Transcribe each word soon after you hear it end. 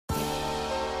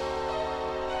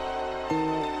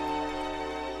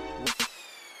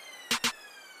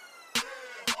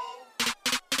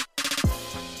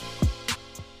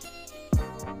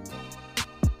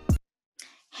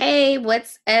Hey,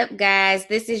 what's up, guys?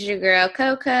 This is your girl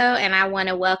Coco, and I want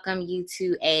to welcome you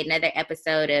to another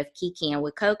episode of Kikiing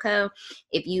with Coco.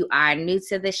 If you are new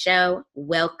to the show,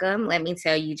 welcome. Let me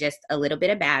tell you just a little bit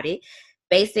about it.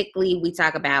 Basically, we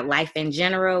talk about life in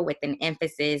general with an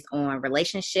emphasis on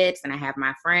relationships, and I have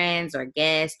my friends or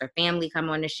guests or family come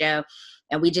on the show,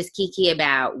 and we just kiki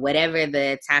about whatever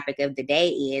the topic of the day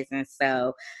is. And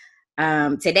so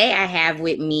today I have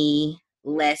with me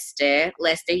Lester.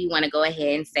 Lester, you want to go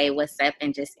ahead and say what's up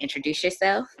and just introduce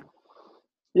yourself?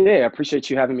 Yeah, I appreciate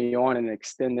you having me on and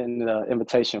extending the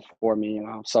invitation for me.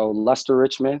 So Lester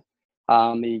Richmond,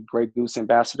 I'm the Grey Goose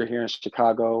Ambassador here in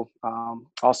Chicago.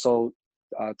 Also,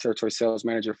 Territory Sales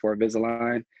Manager for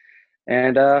Invisalign.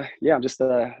 And yeah, I'm just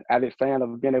a avid fan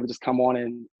of being able to just come on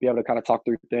and be able to kind of talk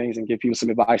through things and give people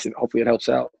some advice, and hopefully it helps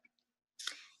out.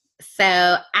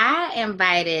 So I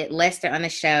invited Lester on the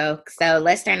show. So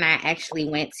Lester and I actually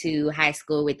went to high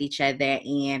school with each other,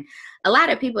 and a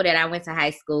lot of people that I went to high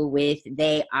school with,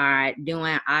 they are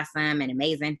doing awesome and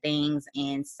amazing things.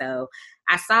 And so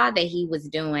I saw that he was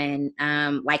doing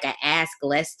like a Ask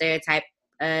Lester type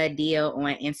deal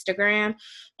on Instagram,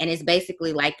 and it's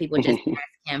basically like people just ask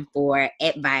him for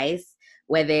advice,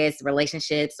 whether it's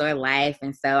relationships or life.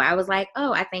 And so I was like,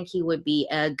 oh, I think he would be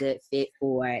a good fit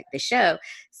for the show.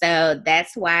 So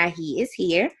that's why he is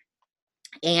here.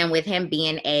 And with him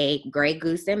being a Grey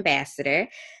Goose ambassador,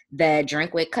 the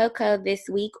drink with Coco this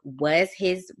week was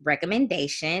his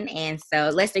recommendation. And so,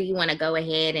 Lester, you want to go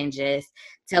ahead and just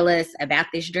tell us about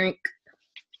this drink?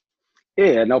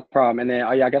 Yeah, no problem. And then,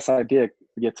 oh yeah, I guess I did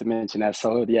forget to mention that.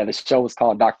 So yeah, the show was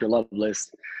called Dr. Loveless.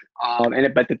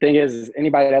 But the thing is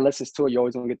anybody that listens to it, you're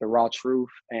always gonna get the raw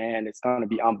truth, and it's gonna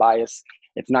be unbiased.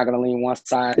 It's not gonna lean one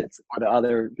side or the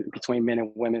other between men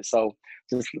and women. So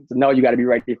just know you got to be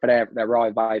ready for that raw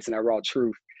advice and that raw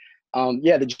truth.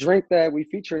 Yeah, the drink that we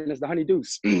featured is the Honey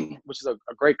Deuce, which is a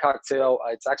great cocktail.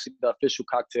 It's actually the official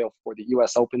cocktail for the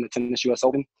U.S. Open, the tennis U.S.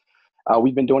 Open.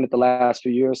 We've been doing it the last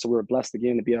few years, so we were blessed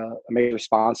again to be a major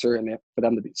sponsor and for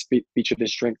them to feature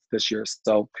this drink this year.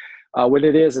 So what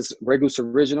it is Grey Goose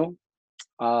Original,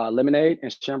 lemonade,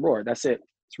 and Chambord. That's it.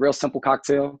 It's a real simple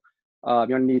cocktail.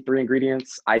 You only need three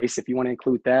ingredients: ice if you want to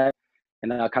include that,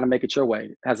 and kind of make it your way.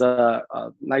 It has a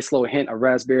nice little hint of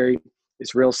raspberry.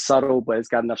 It's real subtle, but it's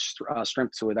got enough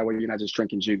strength to it. That way you're not just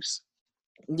drinking juice.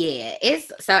 Yeah,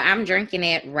 it's so I'm drinking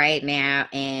it right now.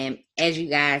 And as you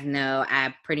guys know,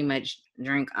 I pretty much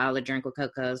drink all the drink with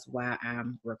Cocos while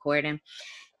I'm recording.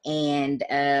 And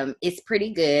it's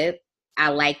pretty good. I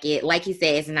like it. Like you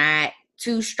said, it's not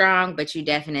too strong, but you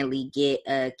definitely get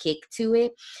a kick to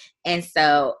it. And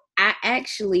so I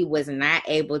actually was not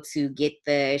able to get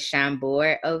the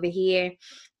Chambord over here.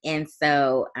 And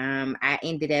so I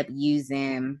ended up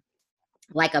using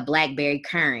like a blackberry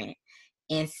currant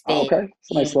Oh, instead. okay,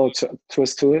 it's a nice little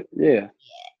twist to it. Yeah.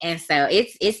 And so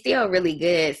it's still really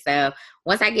good. So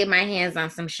once I get my hands on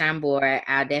some Chambord,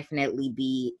 I'll definitely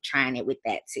be trying it with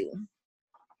that too.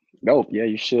 Nope. Yeah,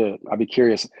 you should. I'd be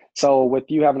curious. So, with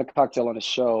you having a cocktail on the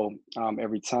show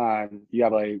every time, do you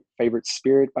have a favorite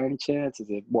spirit by any chance?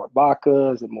 Is it more vodka?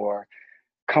 Is it more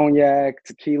cognac,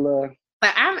 tequila?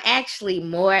 But I'm actually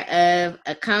more of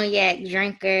a cognac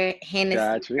drinker, Hennessy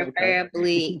Got you. Okay.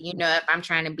 preferably. If I'm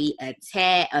trying to be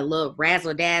a little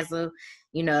razzle dazzle,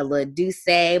 a little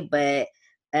douce. But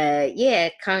yeah,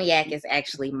 cognac is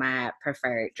actually my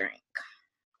preferred drink.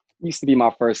 Used to be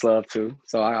my first love too,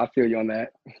 so I feel you on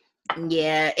that.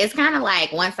 Yeah, it's kind of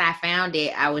like once I found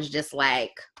it, I was just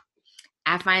like,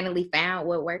 I finally found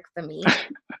what worked for me.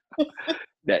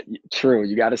 That true.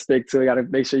 You got to stick to it. You got to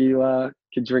make sure you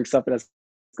can drink something that's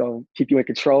going to keep you in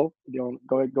control. You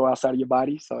don't go outside of your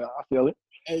body. So I feel it.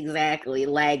 Exactly.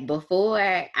 Like before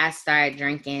I start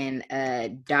drinking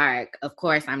dark, of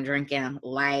course I'm drinking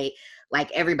light.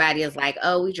 Like everybody is like,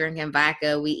 "Oh, we drinking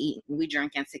vodka, we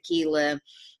drinking tequila."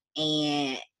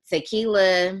 And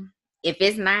tequila, if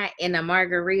it's not in a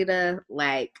margarita,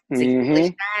 like tequila Hmm.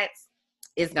 shots,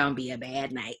 it's going to be a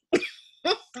bad night.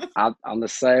 I'm the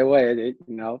same way.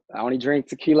 I only drink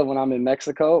tequila when I'm in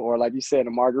Mexico or, like you said,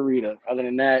 a margarita. Other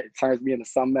than that, it turns me into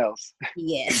something else.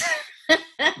 Yes.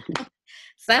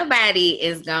 Somebody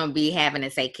is going to be having to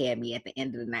take care of me at the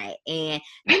end of the night. And,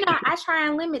 I try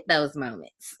and limit those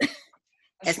moments, That's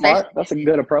especially smart. That's a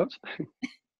good approach.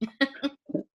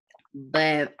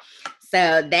 but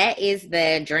so that is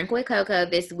the drink with Coco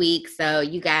this week. So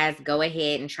you guys go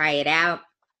ahead and try it out.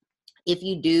 If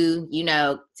you do,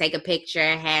 take a picture,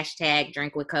 hashtag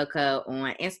drink with Coco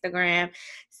on Instagram.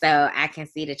 So I can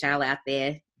see that y'all out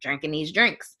there drinking these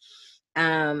drinks.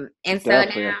 And so now,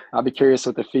 Definitely. I'll be curious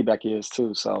what the feedback is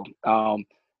too. So,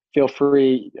 feel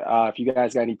free if you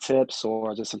guys got any tips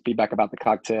or just some feedback about the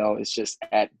cocktail. It's just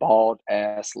at bald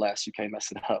ass less. You can't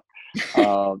mess it up.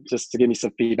 Just to give me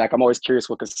some feedback. I'm always curious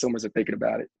what consumers are thinking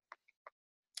about it.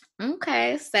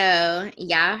 Okay, so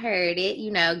y'all heard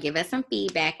it, give us some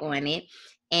feedback on it.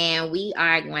 And we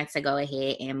are going to go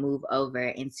ahead and move over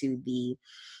into the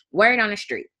word on the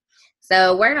street.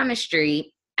 So, word on the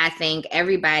street, I think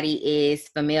everybody is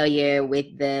familiar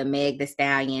with the Meg Thee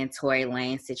Stallion, Tory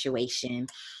Lanez situation.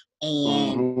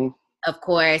 And Mm-hmm. of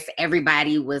course,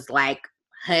 everybody was like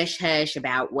hush hush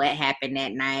about what happened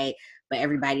that night, but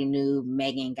everybody knew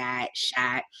Megan got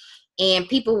shot. And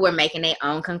people were making their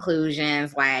own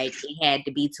conclusions, like it had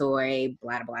to be Tory,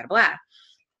 blah, blah, blah.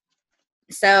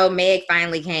 So Meg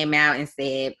finally came out and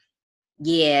said,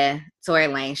 yeah, Tory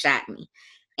Lanez shot me.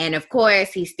 And of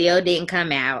course, he still didn't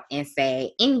come out and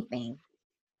say anything.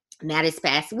 Now, this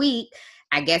past week,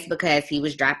 I guess because he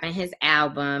was dropping his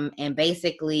album, and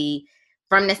basically,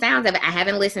 from the sounds of it, I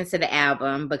haven't listened to the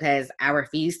album because I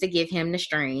refuse to give him the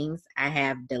streams. I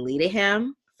have deleted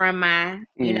him from my,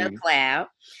 cloud.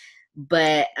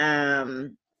 But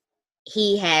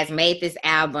he has made this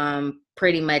album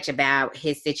pretty much about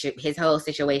his whole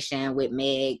situation with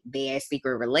Meg, their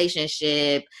secret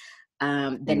relationship,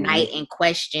 the night in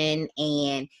question,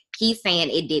 and he's saying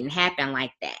it didn't happen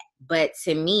like that. But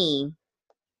to me,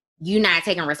 you're not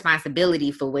taking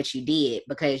responsibility for what you did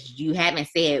because you haven't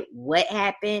said what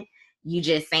happened. You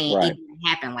just saying it didn't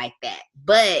happen like that.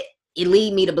 But it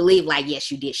lead me to believe, like,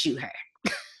 yes, you did shoot her.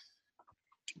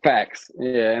 Facts.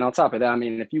 Yeah. And on top of that, I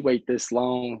mean, if you wait this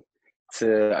long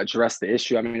to address the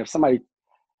issue, I mean, if somebody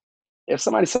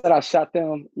said I shot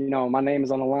them, my name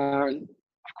is on the line,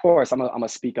 of course I'm gonna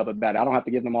speak up about it. I don't have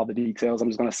to give them all the details. I'm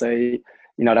just gonna say,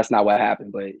 that's not what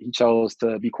happened. But he chose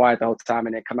to be quiet the whole time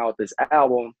and then come out with this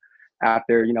album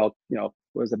after,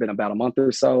 what has it been, about a month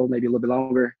or so, maybe a little bit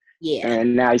longer. Yeah.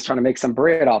 And now he's trying to make some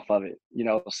bread off of it,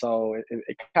 so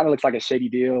it kind of looks like a shady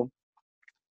deal.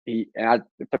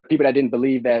 For people that didn't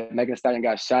believe that Megan Thee Stallion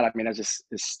got shot, I mean, it's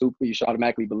stupid. You should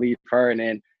automatically believe her and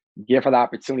then give her the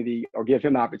opportunity, or give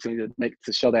him the opportunity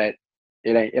to show that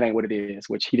it ain't what it is,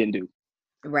 which he didn't do.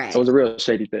 Right. So it was a real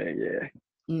shady thing, yeah.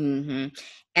 Mm-hmm.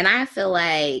 And I feel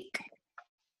like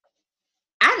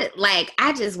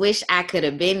I just wish I could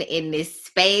have been in this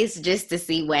space just to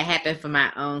see what happened for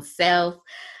my own self.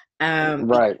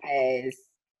 Right. Because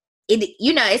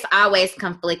it's always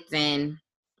conflicting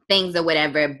things or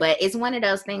whatever, but it's one of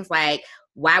those things like,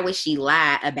 why would she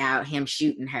lie about him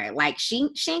shooting her? Like she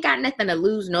ain't got nothing to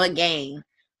lose nor gain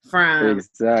from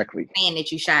exactly saying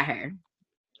that you shot her.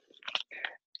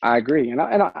 I agree, and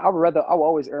I would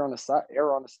always err on the side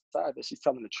that she's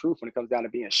telling the truth when it comes down to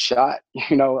being shot.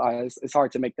 It's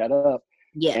hard to make that up.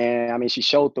 Yeah, and I mean, she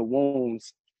showed the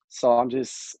wounds, so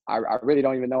I really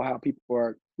don't even know how people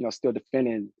are still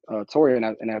defending Tory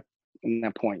in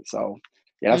that point. So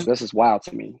yeah, that's just wild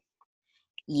to me.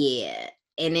 Yeah,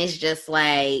 and it's just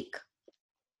like,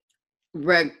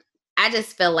 I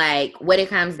just feel like what it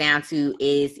comes down to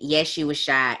is, yes, she was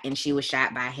shot, and she was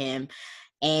shot by him.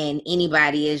 And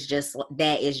anybody is just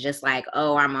like,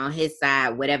 oh, I'm on his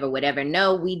side, whatever.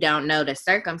 No, we don't know the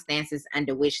circumstances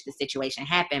under which the situation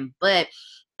happened, but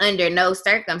under no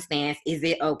circumstance is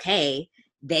it okay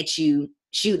that you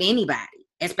shoot anybody,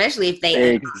 especially if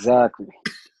they exactly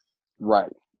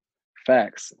right.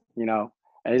 Facts. And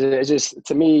it's just,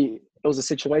 to me, it was a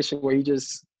situation where he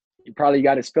probably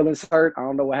got his feelings hurt. I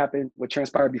don't know what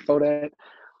transpired before that,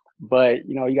 but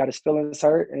he got his feelings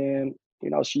hurt, and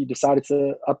she decided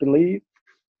to up and leave,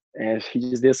 and he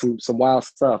just did some wild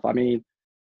stuff. I mean,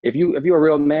 if you're a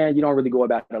real man, you don't really go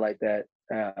about it like that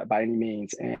by any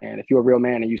means. And if you're a real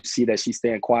man and you see that she's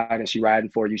staying quiet and she riding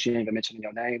for you, she ain't even mentioning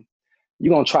your name,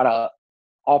 you're gonna try to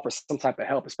offer some type of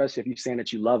help, especially if you're saying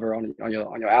that you love her on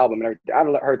your album. And I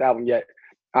haven't heard the album yet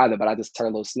either, but I just heard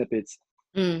little snippets.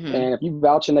 Mm-hmm. And if you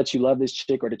vouching that you love this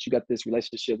chick or that you got this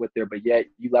relationship with her, but yet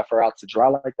you left her out to dry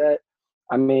like that,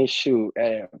 I mean, shoot.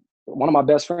 One of my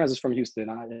best friends is from Houston,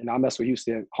 and I mess with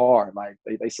Houston hard. Like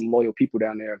they some loyal people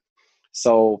down there.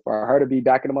 So for her to be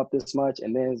backing them up this much,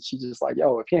 and then she's just like,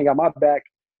 yo, if he ain't got my back,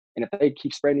 and if they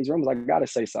keep spreading these rumors, I gotta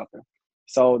say something.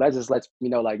 So that just lets me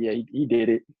know, like, yeah, he did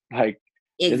it. Like,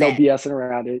 exactly. There's no BSing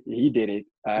around it. He did it.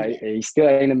 Yeah. He still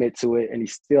ain't admit to it, and he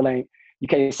still ain't. You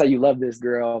can't say you love this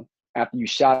girl after you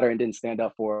shot her and didn't stand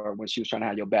up for her when she was trying to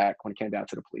have your back when it came down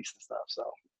to the police and stuff. So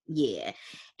yeah.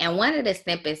 And one of the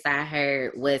snippets I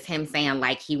heard was him saying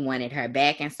like he wanted her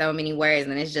back in so many words,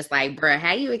 and it's just like, bro,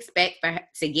 how you expect for her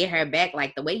to get her back?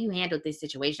 Like, the way you handled this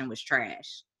situation was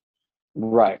trash.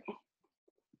 Right.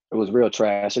 It was real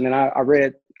trash. And then I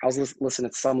was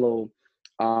listening to some little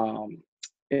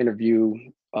interview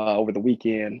over the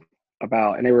weekend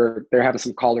about, and they're having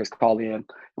some callers call in.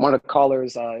 One of the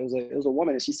callers, it was a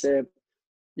woman, and she said,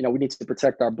 we need to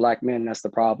protect our Black men. That's the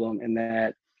problem, and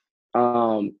that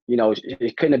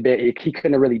it couldn't have been, he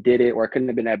couldn't have really did it, or it couldn't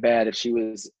have been that bad if she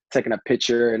was taking a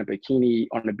picture in a bikini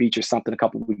on the beach or something a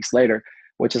couple of weeks later,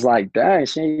 which is like, dang,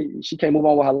 she can't move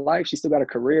on with her life. She still got a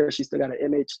career. She still got an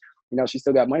image. She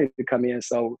still got money to come in.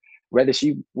 So whether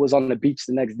she was on the beach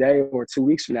the next day or 2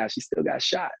 weeks from now, she still got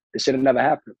shot. It should have never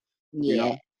happened.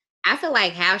 Yeah. I feel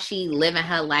like how she living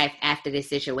her life after this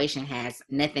situation has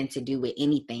nothing to do with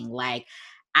anything. Like,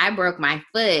 I broke my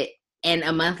foot and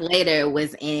a month later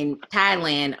was in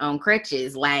Thailand on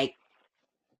crutches. Like,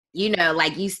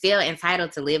 like you still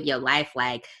entitled to live your life.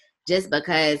 Like, just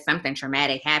because something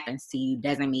traumatic happens to you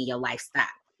doesn't mean your life stops.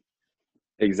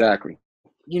 Exactly.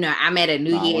 I'm at a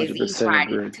New Year's Eve 100%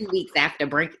 party agree. 2 weeks after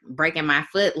breaking my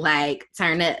foot. Like,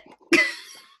 turn up.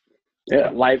 Yeah,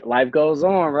 life goes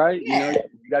on, right? Yeah.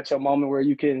 You got your moment where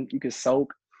you can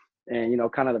soak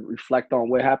and kind of reflect on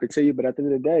what happened to you. But at the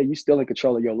end of the day, you still in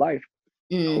control of your life.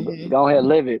 Mm-hmm. Go ahead,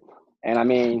 live it. And I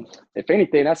mean, if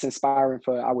anything, that's inspiring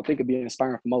I would think it'd be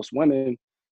inspiring for most women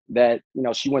that,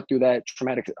 she went through that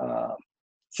traumatic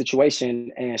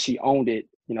situation and she owned it.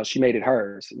 She made it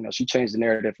hers. She changed the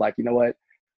narrative. Like, you know what?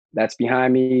 That's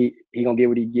behind me. He gonna get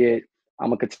what he get. I'm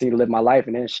gonna continue to live my life.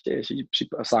 And then she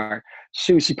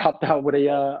popped out with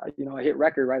a hit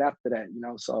record right after that.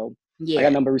 So I got Yeah.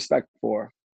 number of respect for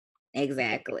her.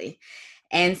 Exactly.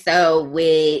 And so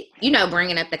with,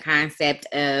 bringing up the concept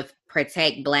of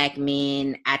protect Black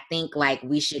men, I think like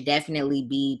we should definitely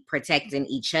be protecting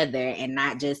each other and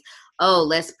not just, oh,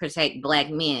 let's protect Black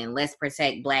men, let's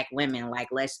protect Black women, like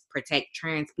let's protect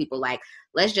trans people, like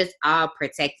let's just all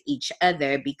protect each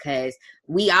other, because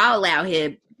we all out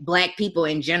here, Black people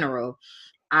in general,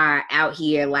 are out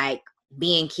here like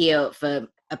being killed for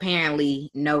apparently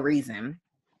no reason.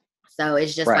 So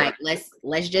it's just Right. like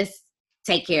let's just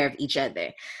take care of each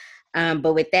other.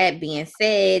 But with that being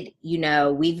said,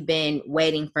 we've been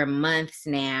waiting for months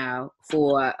now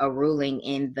for a ruling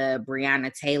in the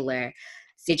Breonna Taylor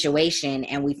situation,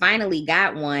 and we finally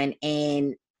got one.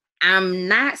 And I'm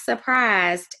not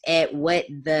surprised at what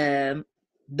the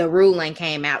ruling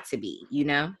came out to be.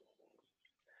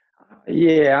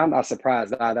 Yeah, I'm not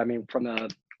surprised either. I mean,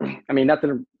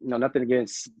 nothing, nothing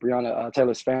against Breonna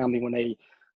Taylor's family when they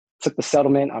took the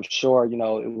settlement. I'm sure, it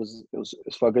was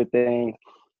for a good thing,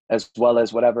 as well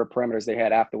as whatever parameters they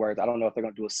had afterwards. I don't know if they're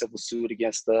going to do a civil suit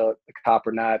against the cop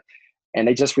or not. And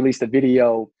they just released a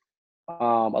video,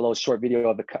 a little short video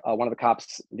of one of the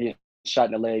cops being shot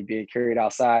in the leg, being carried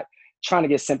outside, trying to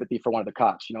get sympathy for one of the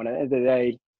cops. At the end of the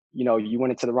day, you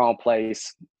went into the wrong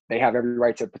place. They have every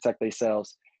right to protect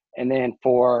themselves. And then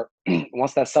for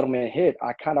once that settlement hit,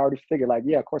 I kind of already figured like,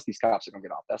 yeah, of course these cops are gonna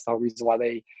get off. That's the whole reason why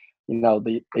they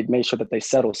made sure that they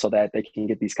settle so that they can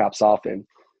get these cops off, and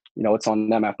it's on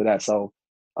them after that. So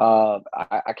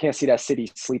I can't see that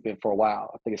city sleeping for a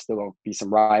while. I think it's still gonna be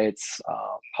some riots,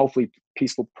 hopefully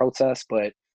peaceful protests,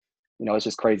 but it's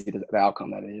just crazy the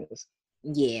outcome that it is.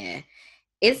 Yeah.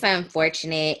 It's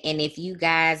unfortunate, and if you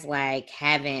guys like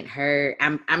haven't heard,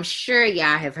 I'm sure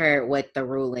y'all have heard what the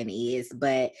ruling is,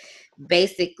 but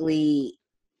basically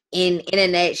in a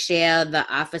nutshell,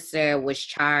 the officer was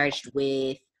charged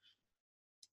with,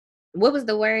 what was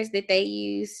the words that they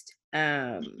used?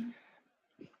 It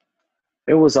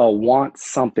was a want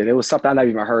something. It was something I never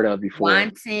even heard of before.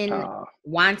 Wanton.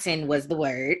 Wanton was the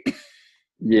word.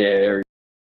 Yeah.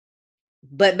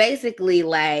 But basically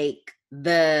like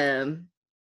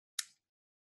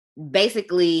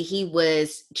basically he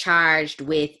was charged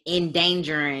with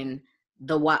endangering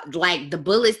like the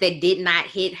bullets that did not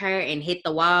hit her and hit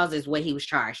the walls is what he was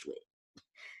charged with.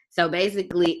 So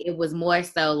basically it was more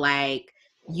so like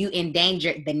you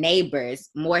endangered the neighbors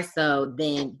more so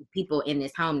than the people in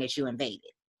this home that you invaded.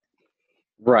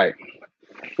 Right.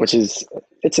 It's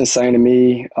insane to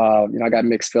me. I got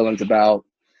mixed feelings about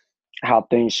how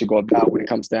things should go about when it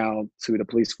comes down to the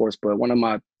police force. But one of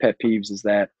my pet peeves is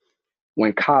that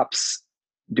when cops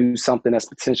do something that's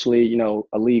potentially,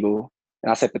 illegal,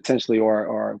 and I say potentially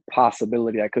or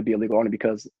possibility that could be illegal only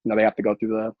because, they have to go through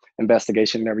the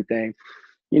investigation and everything.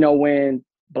 When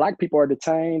Black people are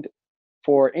detained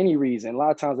for any reason, a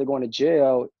lot of times they're going to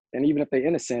jail. And even if they're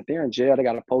innocent, they're in jail, they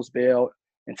got to post bail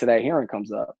until that hearing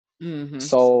comes up. Mm-hmm.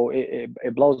 So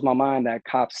it blows my mind that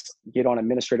cops get on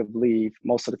administrative leave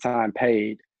most of the time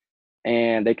paid,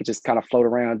 and they could just kind of float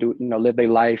around, live their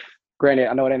life. Granted,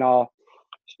 I know it ain't all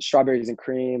strawberries and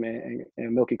cream and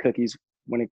milky cookies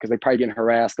because they probably getting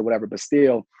harassed or whatever, but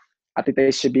still, I think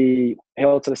they should be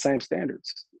held to the same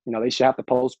standards. They should have to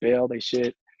post bail. They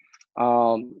should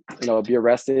be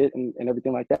arrested and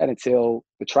everything like that until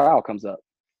the trial comes up.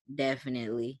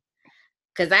 Definitely.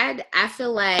 Because I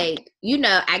feel like,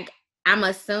 I'm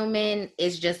assuming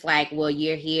it's just like, well,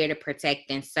 you're here to protect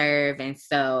and serve. And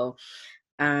so,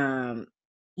 you're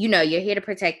here to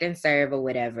protect and serve or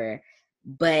whatever.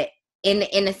 But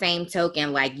in the same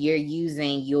token, like, you're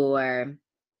using your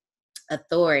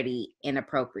authority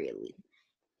inappropriately.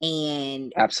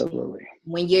 And Absolutely.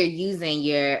 when you're using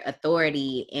your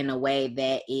authority in a way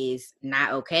that is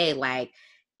not okay, like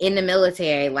in the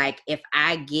military, like if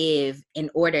I give an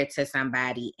order to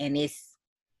somebody and it's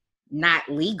not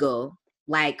legal,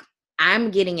 like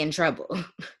I'm getting in trouble.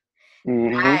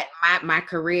 Mm-hmm. My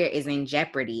career is in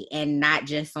jeopardy, and not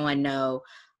just on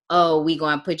oh, we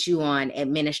gonna put you on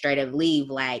administrative leave.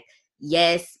 Like,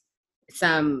 yes,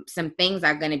 some things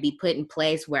are going to be put in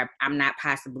place where I'm not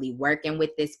possibly working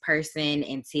with this person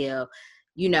until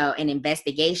an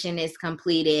investigation is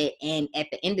completed. And at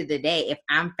the end of the day, if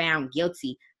I'm found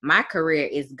guilty, my career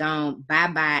is gone,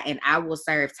 bye-bye, and I will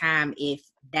serve time if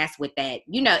that's what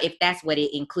if that's what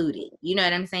it included. You know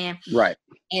what I'm saying? Right.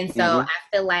 And so I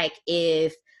feel like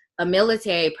if a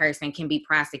military person can be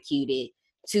prosecuted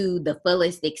to the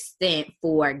fullest extent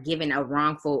for giving a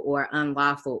wrongful or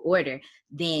unlawful order,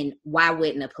 then why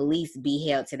wouldn't the police be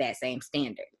held to that same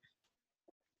standard?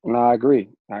 No, I agree.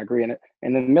 And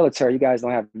in the military, you guys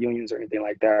don't have unions or anything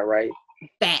like that, right?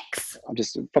 Facts. I'm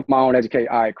just from my own education.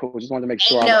 All right, cool. Just wanted to make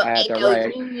sure I had that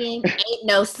right. Union, ain't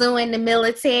no suing the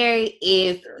military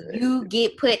if you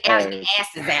get put out and your ass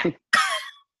is out.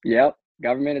 Yep.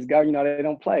 Government is government. They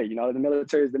don't play. The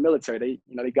military is the military.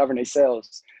 They govern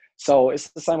themselves. So it's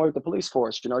the same way with the police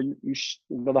force.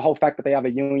 The whole fact that they have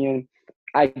a union,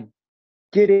 I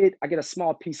get it. I get a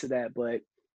small piece of that, but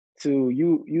to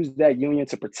use that union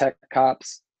to protect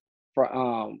cops for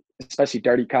especially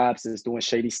dirty cops that's doing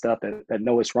shady stuff that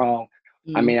know it's wrong.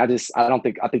 Mm-hmm. I mean, I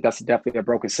think that's definitely a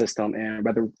broken system. And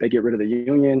whether they get rid of the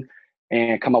union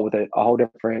and come up with a whole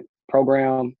different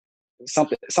program,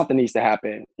 something needs to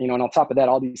happen. And on top of that,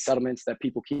 all these settlements that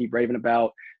people keep raving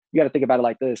about, you got to think about it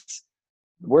like this: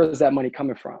 where's that money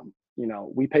coming from?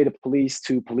 We pay the police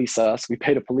to police us. We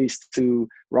pay the police to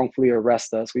wrongfully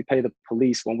arrest us. We pay the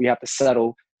police when we have to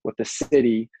settle with the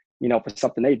city, for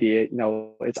something they did.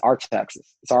 It's our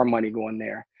taxes. It's our money going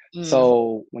there. Mm.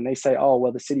 So when they say, oh,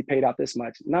 well, the city paid out this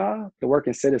much, nah, the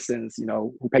working citizens,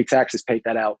 who pay taxes paid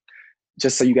that out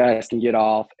just so you guys can get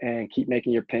off and keep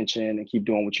making your pension and keep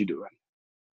doing what you're doing.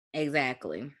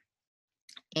 Exactly.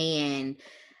 And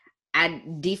I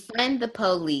defund the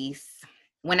police.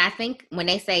 When they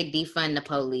say defund the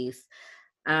police,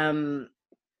 I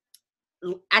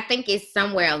think it's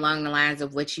somewhere along the lines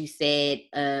of what you said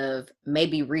of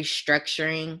maybe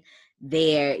restructuring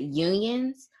their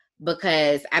unions,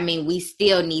 because we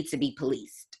still need to be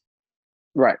policed.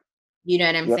 Right. You know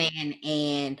what I'm saying?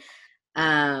 And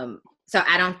so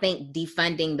I don't think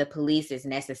defunding the police is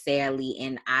necessarily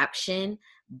an option,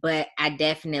 but I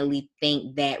definitely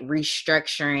think that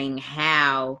restructuring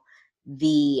how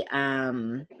the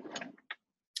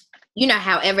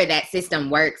however that system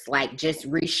works, like just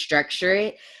restructure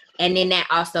it. And then that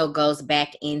also goes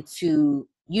back into,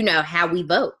 how we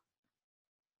vote.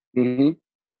 Mm-hmm.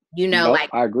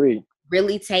 I agree.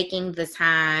 Really taking the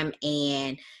time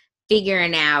and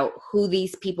figuring out who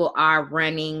these people are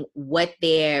running, what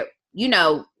their,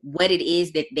 what it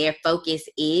is that their focus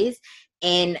is,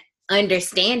 and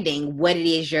understanding what it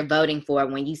is you're voting for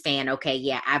when you saying, okay,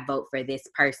 yeah, I vote for this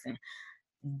person.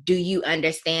 Do you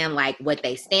understand like what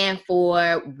they stand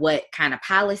for, what kind of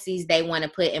policies they want to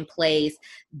put in place,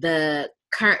 the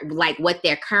current, like what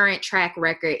their current track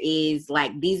record is?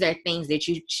 Like, these are things that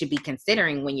you should be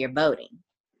considering when you're voting.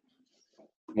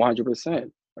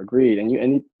 100% agreed. And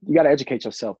you got to educate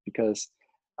yourself, because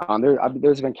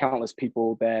there's been countless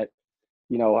people that,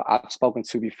 I've spoken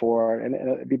to before, and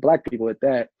it'd be Black people at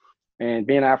that. And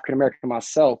being African-American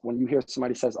myself, when you hear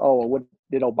somebody says, oh, well, what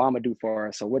did Obama do for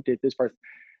us? Or what did this person?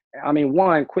 I mean,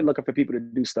 one, quit looking for people to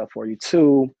do stuff for you.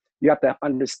 Two, you have to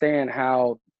understand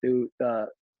how the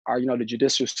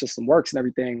judicial system works and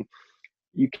everything.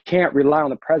 You can't rely on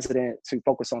the president to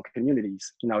focus on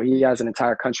communities. He has an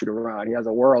entire country to run. He has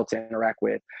a world to interact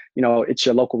with. It's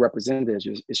your local representatives.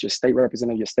 It's your state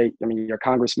representative, your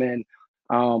congressman.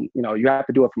 You have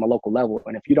to do it from a local level.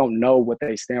 And if you don't know what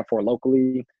they stand for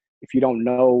locally, if you don't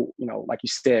know, like you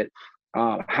said,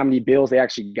 how many bills they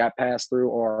actually got passed through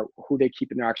or who they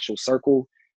keep in their actual circle,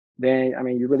 then,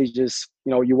 you really just,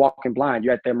 you're walking blind.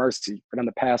 You're at their mercy for them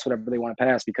to pass whatever they want to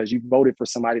pass because you voted for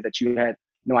somebody that you had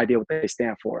no idea what they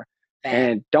stand for.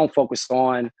 And don't focus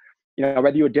on,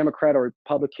 whether you're a Democrat or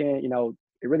Republican,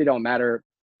 it really don't matter.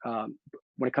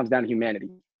 when it comes down to humanity.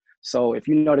 So if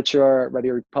you know that you're, whether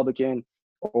you're Republican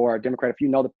or a Democrat, if you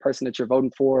know the person that you're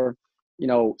voting for,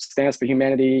 stands for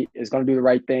humanity, is going to do the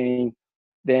right thing,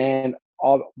 then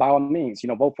by all means,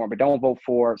 vote for them. But don't vote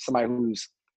for somebody who's,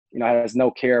 has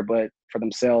no care but for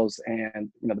themselves and,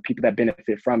 the people that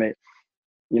benefit from it.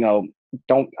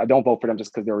 Don't vote for them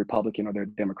just because they're Republican or they're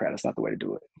Democrat. That's not the way to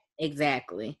do it.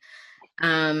 Exactly.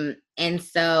 And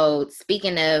so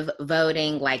speaking of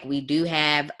voting, like we do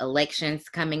have elections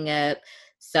coming up.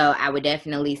 So I would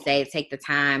definitely say take the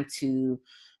time to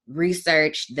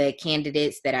research the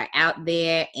candidates that are out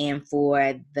there, and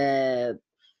for the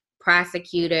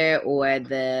prosecutor or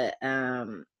the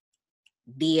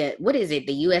what is it,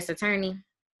 the U.S. attorney?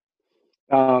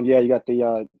 Yeah, you got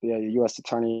the U.S.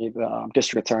 attorney, the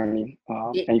district attorney,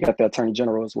 and you got the attorney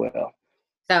general as well.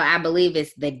 So I believe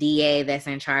it's the DA that's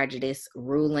in charge of this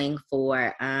ruling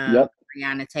for Yep.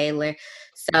 Breonna Taylor.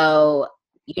 So,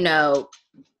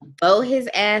 vote his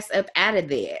ass up out of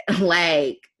there.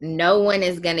 Like, no one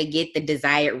is going to get the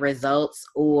desired results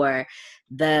or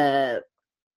the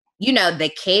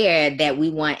care that we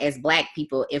want as Black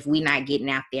people if we not getting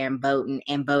out there and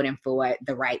voting for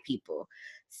the right people.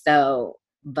 So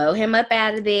vote him up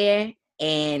out of there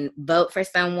and vote for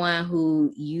someone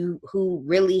who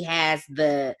really has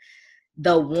the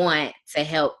want to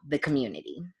help the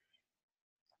community.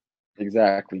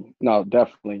 Exactly. No,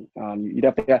 definitely. You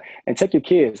definitely got, and take your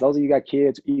kids. Those of you got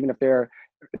kids, even if they're,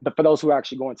 for those who are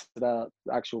actually going to the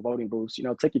actual voting booths,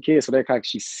 take your kids so they can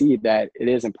actually see that it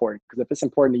is important. Because if it's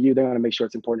important to you, they're going to make sure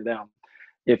it's important to them.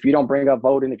 If you don't bring up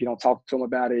voting, if you don't talk to them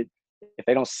about it, if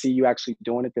they don't see you actually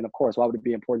doing it, then of course, why would it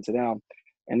be important to them?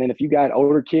 And then if you got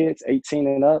older kids, 18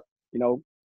 and up, by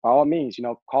all means,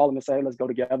 call them and say, hey, let's go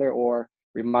together, or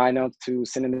remind them to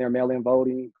send in their mail-in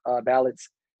voting ballots.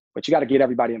 But you got to get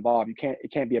everybody involved. It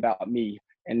can't be about me,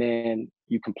 and then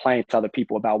you complain to other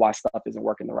people about why stuff isn't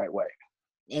working the right way.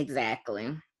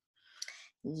 Exactly.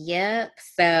 Yep.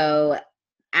 So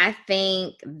I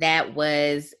think that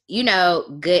was,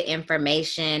 good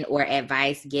information or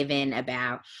advice given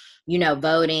about,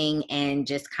 voting, and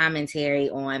just commentary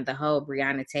on the whole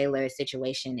Breonna Taylor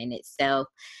situation in itself.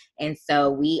 And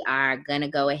so we are going to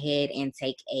go ahead and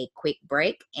take a quick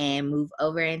break and move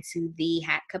over into the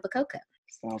hot cup of cocoa.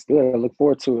 Sounds good. I look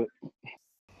forward to it.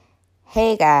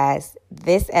 Hey guys,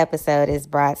 this episode is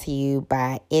brought to you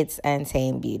by It's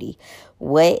Untamed Beauty.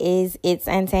 What is It's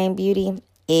Untamed Beauty?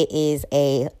 It is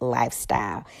a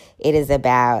lifestyle. It is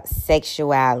about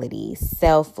sexuality,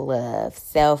 self-love,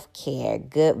 self-care,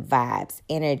 good vibes,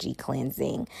 energy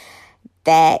cleansing.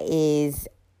 That is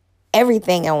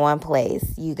everything in one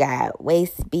place. You got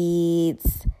waist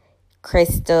beads,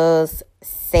 crystals,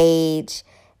 sage,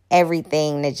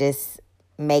 everything to just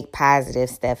make positive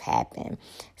stuff happen.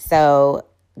 So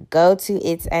go to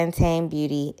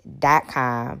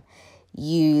itsuntamedbeauty.com.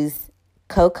 Use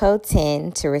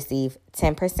COCO10 to receive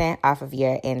 10% off of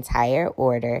your entire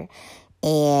order.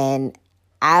 And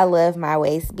I love my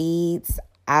waist beads.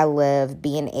 I love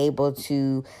being able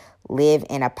to live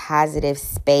in a positive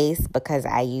space because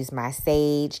I use my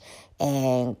sage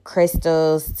and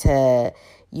crystals to,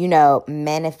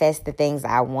 manifest the things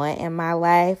I want in my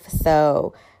life.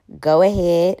 So go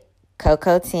ahead,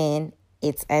 COCO10,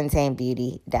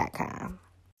 itsuntamedbeauty.com.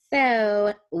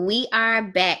 So we are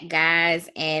back, guys,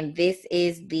 and this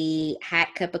is the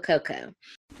hot cup of cocoa.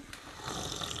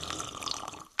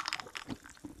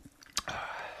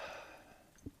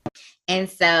 And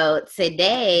so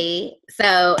today,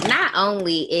 not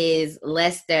only is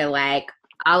Lester like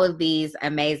all of these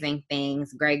amazing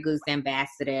things, Grey Goose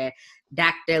Ambassador,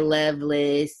 Dr.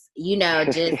 Loveless,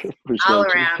 just all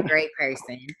around great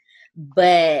person.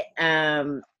 But,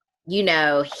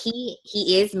 he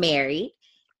is married,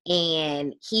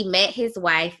 and he met his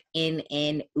wife in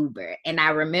an Uber. And I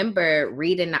remember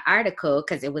reading the article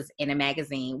because it was in a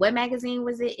magazine. What magazine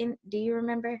was it in? Do you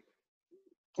remember?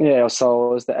 Yeah,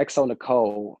 so it was the XO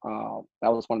Nicole.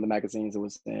 That was one of the magazines it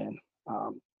was in.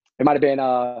 It might have been,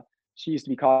 she used to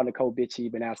be called Nicole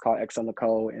Bitchy, but now it's called XO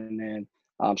Nicole. And then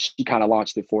she kind of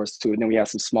launched it for us too. And then we had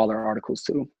some smaller articles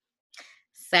too.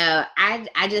 So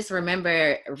I just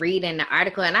remember reading the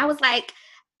article, and I was like,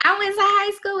 I went to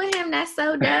high school with him. That's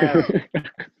so dope.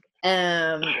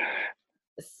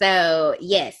 So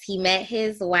yes, he met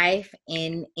his wife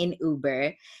in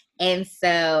Uber. And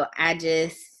so I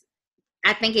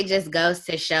think it just goes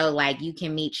to show, like, you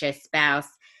can meet your spouse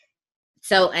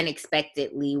so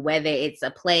unexpectedly, whether it's a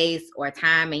place or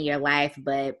time in your life,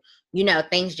 but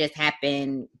things just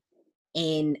happen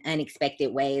in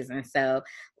unexpected ways. And so,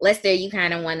 Lester, you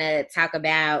kind of want to talk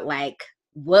about, like,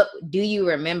 what do you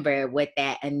remember what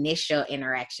that initial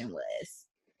interaction was?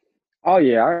 Oh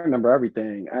yeah, I remember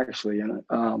everything actually.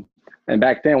 And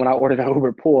back then when I ordered an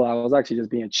Uber pool, I was actually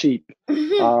just being cheap.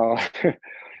 Uh,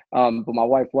 but my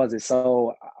wife wasn't.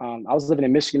 So I was living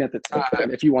in Michigan at the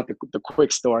time. If you want the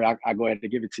quick story, I go ahead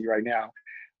and give it to you right now.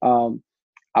 Um,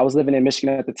 I was living in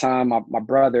Michigan at the time. My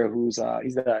brother, who's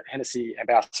he's the Hennessy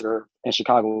ambassador in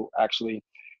Chicago, actually,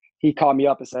 he called me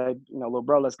up and said, little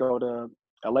bro, let's go to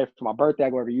LA for my birthday. I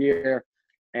go every year.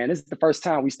 And this is the first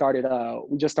time we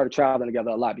just started traveling together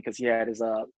a lot because he had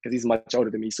because he's much older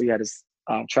than me. So he had his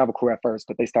travel crew at first,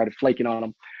 but they started flaking on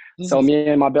him. So Mhm. me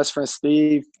and my best friend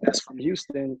Steve, that's from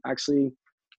Houston, actually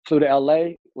flew to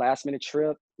LA, last minute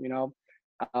trip.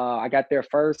 I got there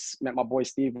first, met my boy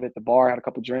Steve at the bar, had a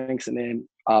couple drinks, and then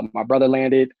my brother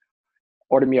landed,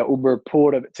 ordered me an Uber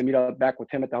pool to meet up back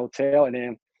with him at the hotel. And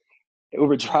then the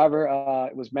Uber driver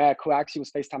was mad cool. I actually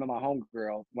was FaceTiming my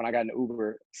homegirl when I got in the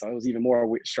Uber, so it was even more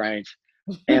strange.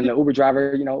 And the Uber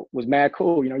driver, was mad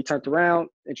cool. He turned around,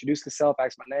 introduced himself,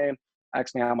 asked my name,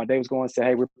 asked me how my day was going, said,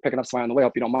 "Hey, we're picking up somebody on the way.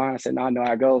 Hope you don't mind." I said, "No, I know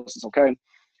how it goes. It's okay."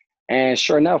 And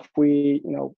sure enough, we,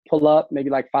 pull up maybe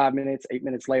like 5 minutes, 8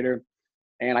 minutes later,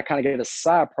 and I kind of get a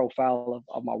side profile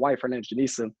of my wife. Her name's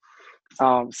Janisa.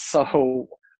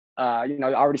 I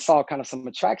already saw kind of some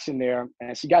attraction there,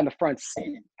 and she got in the front seat,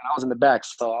 and I was in the back.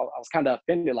 So I was kind of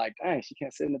offended, like, dang, she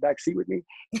can't sit in the back seat with me.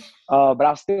 But I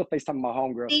was still FaceTiming my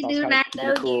homegirl, He so I was do kind of not keeping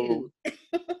know it cool. you.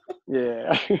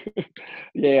 Yeah.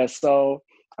 Yeah. So,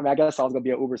 I mean, I guess I was going to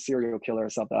be an Uber serial killer or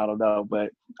something. I don't know.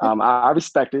 But I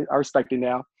respect it. I respect it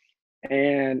now.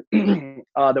 And the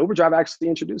Uber driver actually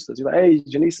introduced us. He's like, "Hey,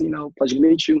 Janice, pleasure to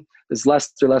meet you. This is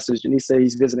Lester. Lester's Janice.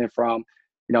 He's visiting from,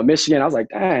 Michigan." I was like,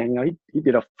 dang, he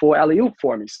did a full alley oop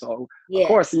for me. So of Yeah.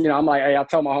 course, I'm like, hey, I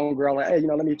tell my homegirl, like, hey,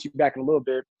 let me hit you back in a little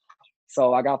bit.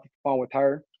 So I got off the phone with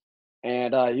her,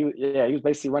 and he was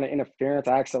basically running interference.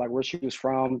 I asked her like where she was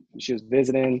from. She was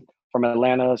visiting from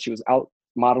Atlanta. She was out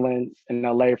modeling in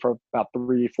LA for about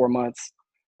 3 4 months.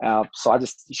 So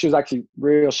she was actually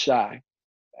real shy.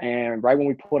 And right when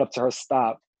we pulled up to her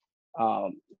stop,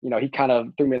 he kind of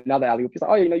threw me another alley. He's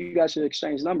like, "Oh, you guys should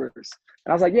exchange numbers."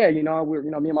 And I was like, "Yeah, me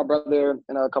and my brother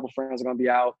and a couple friends are gonna be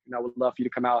out. I would love for you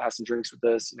to come out, have some drinks with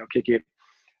us, kick it."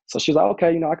 So she's like,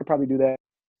 "Okay, I could probably do that."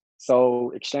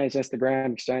 So exchange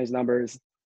Instagram, exchange numbers.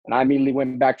 And I immediately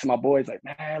went back to my boys, like,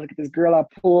 "Man, look at this girl I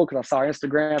pulled," because I saw her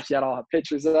Instagram. She had all her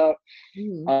pictures up.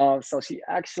 Mhm. So she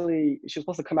was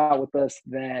supposed to come out with us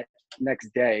that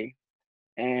next day,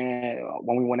 and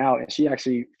when we went out, and she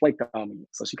actually flaked on me.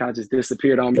 So she kind of just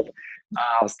disappeared on me.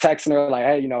 I was texting her like,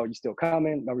 "Hey, you still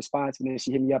coming?" No response. And then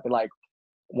she hit me up at like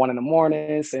 1 in the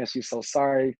morning saying she's so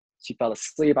sorry. She fell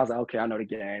asleep. I was like, "Okay, I know the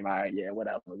game. All right, yeah,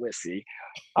 whatever. We'll see."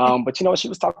 But she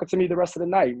was talking to me the rest of the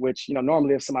night, which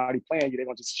normally if somebody playing you, they're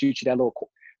gonna just shoot you that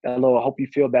little hope you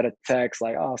feel better text,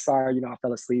 like, "Oh, sorry, I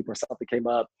fell asleep or something came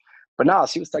up." But no,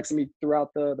 she was texting me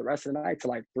throughout the rest of the night to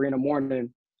like 3 in the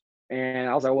morning. And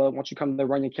I was like, "Well, why don't you come to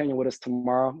Runyon Canyon with us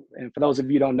tomorrow?" And for those of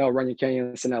you who don't know, Runyon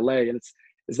Canyon is in LA, and it's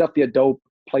definitely a dope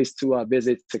place to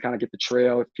visit to kind of get the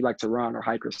trail if you like to run or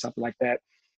hike or something like that.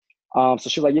 So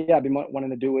she was like, "Yeah, I've been wanting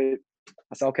to do it."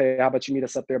 I said, "Okay, how about you meet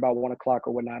us up there about 1 o'clock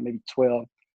or whatnot, maybe 12."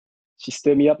 She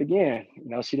stood me up again.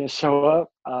 She didn't show up.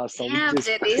 So we Damn, just,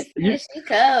 Denise, you, she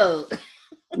cold.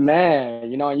 man,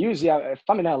 and usually if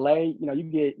I'm in LA,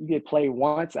 you get played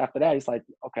once. After that, it's like,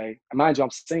 okay, and mind you, I'm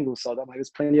single, so I'm like,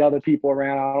 there's plenty of other people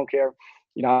around. I don't care,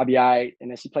 I'll be all right. And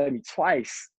then she played me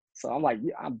twice, so I'm like,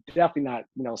 yeah, I'm definitely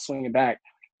not, swinging back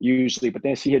usually. But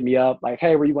then she hit me up like,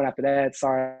 "Hey, where you went after that?"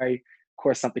 Sorry, of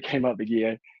course something came up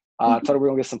again. I told her we're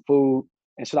gonna get some food,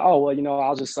 and she's like, "Oh well,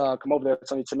 I'll just come over there.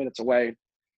 It's only 10 minutes away."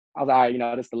 I was like, "All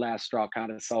right, this is the last straw,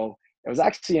 kind of." So it was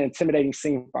actually an intimidating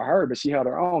scene for her, but she held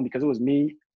her own because it was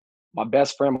me, my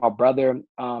best friend, my brother,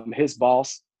 his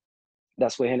boss.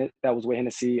 That was with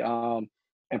Hennessy, and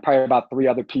probably about three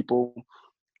other people.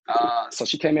 So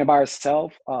she came in by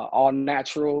herself, all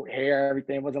natural hair,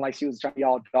 everything. It wasn't like she was trying to be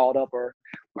all dolled up or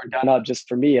done up just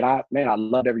for me. And I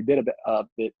loved every bit of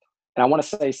it. And I want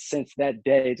to say since that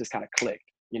day, it just kind of clicked.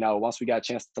 Once we got a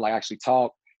chance to like actually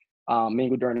talk,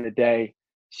 mingle during the day,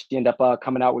 she ended up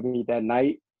coming out with me that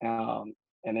night. And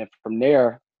then from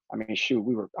there, I mean, shoot,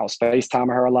 I was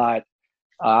FaceTiming her a lot.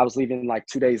 I was leaving like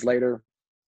 2 days later.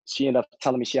 She ended up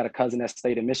telling me she had a cousin that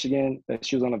stayed in Michigan that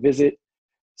she was on a visit.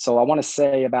 So I want to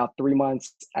say about 3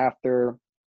 months after,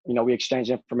 we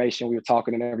exchanged information, we were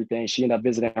talking and everything. She ended up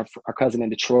visiting her cousin in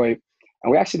Detroit,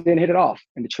 and we actually didn't hit it off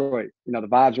in Detroit. The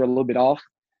vibes were a little bit off.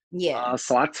 Yeah.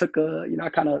 So I took I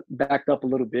kind of backed up a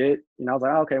little bit. I was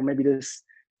like, "Oh, okay, maybe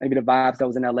the vibes that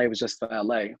was in LA was just for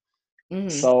LA." Hmm.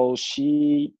 So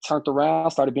she turned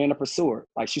around, started being a pursuer.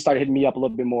 Like she started hitting me up a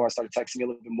little bit more, started texting me a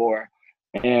little bit more.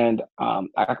 And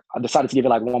I decided to give it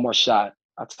like one more shot.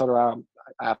 I told her I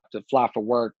have to fly for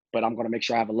work, but I'm going to make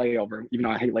sure I have a layover, even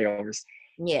though I hate layovers,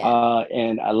 Yeah.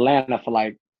 in Atlanta for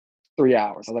like 3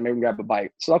 hours. I was like, maybe we can grab a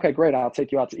bite. So, okay, great. I'll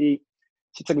take you out to eat.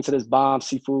 She took me to this bomb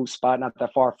seafood spot not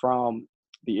that far from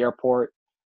the airport.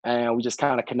 And we just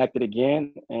kind of connected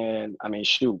again. And I mean,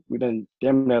 shoot, we've been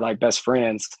damn near like best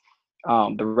friends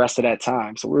the rest of that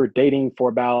time. So we were dating for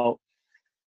about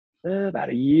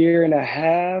a year and a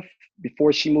half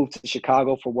before she moved to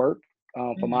Chicago for work,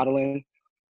 for modeling.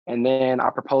 And then I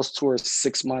proposed to her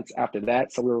 6 months after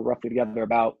that. So we were roughly together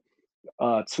about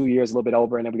 2 years, a little bit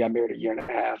over. And then we got married a year and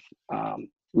a half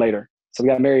later. So we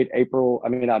got married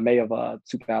May of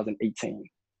 2018.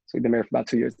 So we've been married for about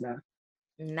 2 years now.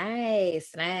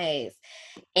 Nice, nice.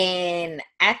 And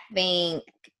I think,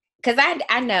 because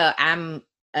I know I'm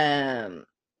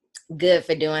good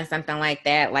for doing something like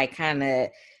that, like kind of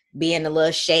being a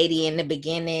little shady in the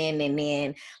beginning, and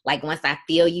then like once I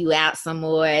feel you out some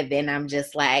more, then I'm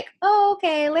just like, oh,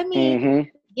 okay, let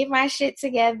me get my shit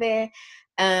together.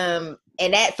 And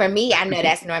that, for me, I know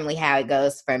that's normally how it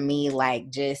goes for me.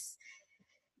 Like, just,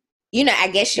 I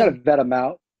guess you gotta vet them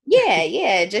out.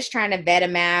 Yeah, just trying to vet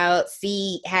them out,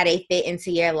 see how they fit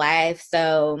into your life.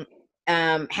 So,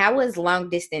 how was long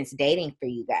distance dating for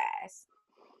you guys?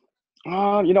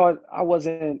 I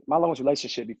wasn't, my longest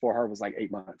relationship before her was like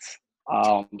 8 months.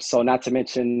 So not to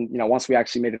mention, once we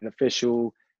actually made it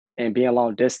official and being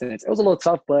long distance, it was a little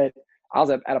tough, but I was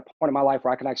at a point in my life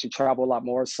where I can actually travel a lot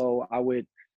more. So I would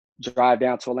drive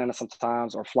down to Atlanta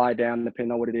sometimes or fly down,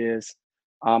 depending on what it is.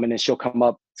 And then she'll come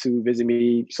up to visit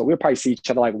me. So we'll probably see each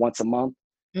other like once a month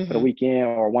for the weekend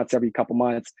or once every couple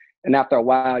months. And after a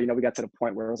while, we got to the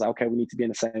point where it was like, okay, we need to be in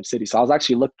the same city. So I was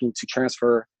actually looking to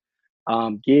transfer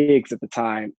gigs at the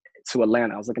time to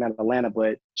Atlanta. I was looking at Atlanta,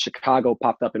 but Chicago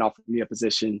popped up and offered me a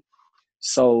position.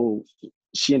 So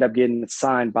she ended up getting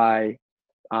signed by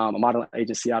a modeling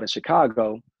agency out of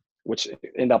Chicago, which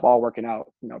ended up all working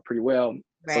out, pretty well.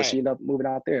 Right. So she ended up moving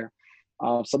out there.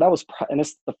 So that was, and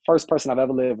it's the first person I've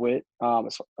ever lived with,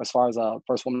 as far as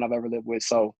first woman I've ever lived with.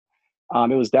 So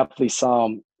it was definitely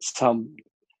some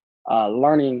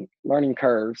learning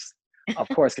curves, of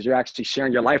course, because you're actually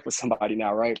sharing your life with somebody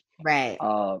now, right? Right.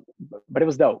 But it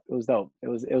was dope. It was dope. It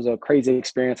was a crazy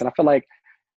experience, and I feel like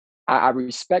I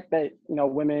respect that,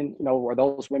 women, or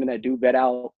those women that do vet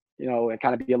out, and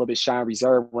kind of be a little bit shy and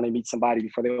reserved when they meet somebody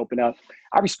before they open up.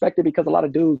 I respect it because a lot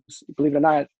of dudes, believe it or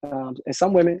not, and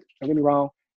some women, don't get me wrong,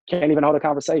 can't even hold a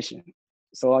conversation.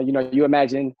 So, you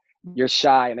imagine you're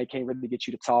shy and they can't really get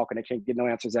you to talk and they can't get no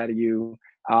answers out of you.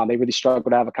 They really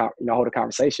struggle to have hold a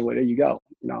conversation. Well, there you go.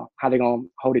 How they gonna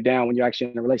hold it down when you're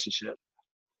actually in a relationship?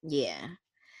 Yeah.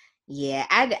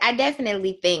 I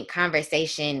definitely think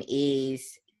conversation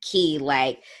is key.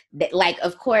 Like,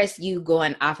 of course, you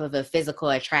going off of a physical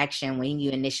attraction when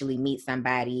you initially meet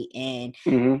somebody, and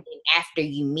after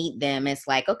you meet them, it's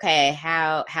like, okay,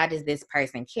 how does this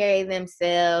person carry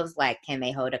themselves? Like, can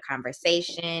they hold a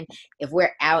conversation? If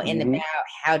we're out and about,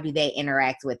 how do they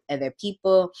interact with other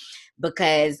people?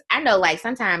 Because I know, like,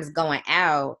 sometimes going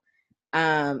out,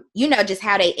 just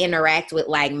how they interact with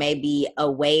like maybe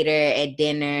a waiter at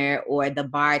dinner or the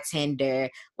bartender,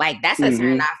 like that's a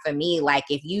turn off for me. Like,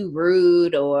 if you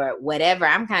rude or whatever,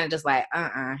 I'm kind of just like,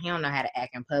 he don't know how to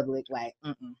act in public. Like,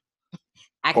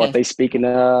 I or can't. if they speaking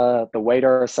the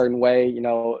waiter a certain way, then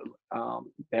how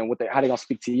they gonna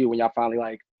speak to you when y'all finally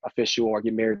like official or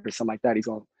get married or something like that? He's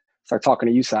gonna start talking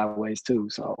to you sideways too.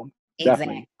 So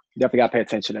definitely gotta pay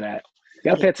attention to that.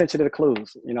 You gotta pay attention to the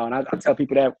clues, and I tell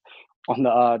people that on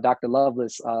the Dr.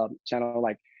 Loveless channel,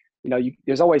 like,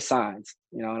 there's always signs,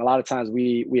 and a lot of times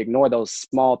we ignore those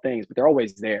small things, but they're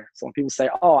always there. So when people say,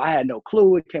 "Oh, I had no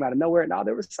clue, it came out of nowhere," no,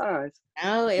 there were signs.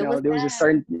 Oh, there was just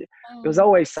certain. There was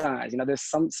always signs. There's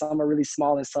some are really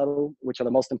small and subtle, which are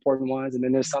the most important ones, and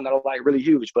then there's some that are like really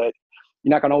huge, but you're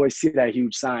not gonna always see that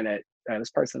huge sign that this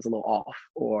person's a little off,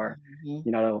 or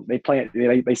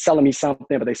they selling me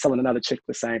something, but they selling another chick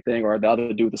the same thing, or the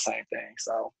other dude the same thing.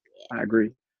 So I agree.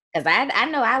 Because I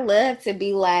know I love to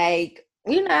be like,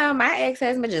 my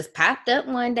ex-husband just popped up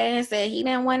one day and said he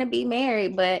didn't want to be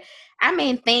married. But I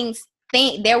mean,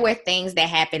 there were things that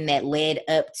happened that led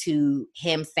up to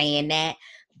him saying that.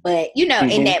 But, in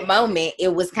that moment,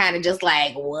 it was kind of just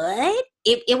like, what?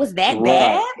 It was that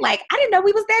bad? Like, I didn't know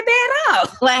we was that bad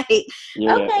off. Like,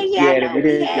 okay, y'all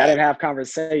didn't have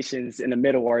conversations in the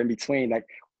middle or in between, like,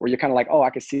 where you're kind of like, oh,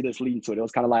 I can see this leading to it. It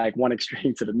was kind of like one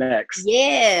extreme to the next.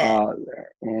 Yeah.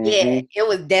 Yeah, it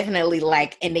was definitely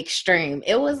like an extreme.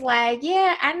 It was like,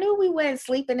 yeah, I knew we weren't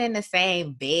sleeping in the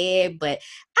same bed, but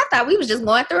I thought we was just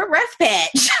going through a rough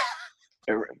patch.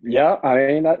 Yeah, I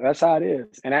mean that's how it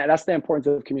is, and that's the importance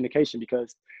of communication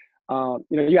because,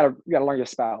 you gotta learn your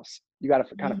spouse. You gotta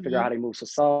kind of figure out Mm-hmm. how they move. So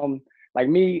some like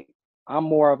me, I'm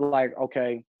more of like,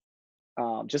 okay,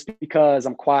 just because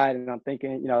I'm quiet and I'm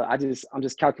thinking, I'm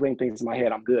just calculating things in my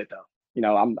head. I'm good though.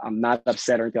 I'm not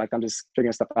upset or anything like that. I'm just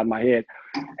figuring stuff out in my head.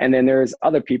 And then there's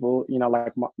other people,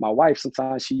 like my wife.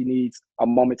 Sometimes she needs a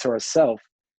moment to herself,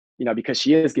 because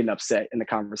she is getting upset in the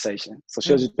conversation. So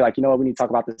she'll just be like, we need to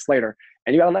talk about this later.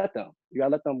 And you gotta let them. You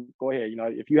gotta let them go ahead.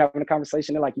 If you're having a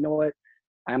conversation, they're like, you know what,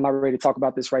 I'm not ready to talk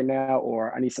about this right now,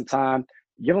 or I need some time.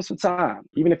 Give them some time,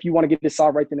 even if you want to get this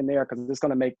solved right then and there, because it's going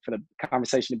to make for the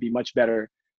conversation to be much better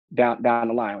down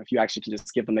the line if you actually can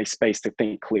just give them a space to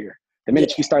think clear. The minute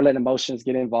you Yeah. start letting emotions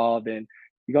get involved, and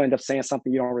you're going to end up saying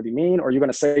something you don't really mean, or you're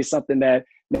going to say something that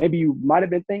maybe you might have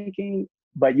been thinking,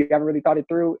 but you haven't really thought it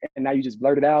through, and now you just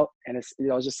blurt it out, and it's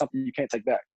just something you can't take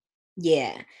back.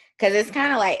 Yeah. Because it's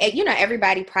kind of like,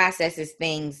 everybody processes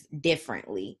things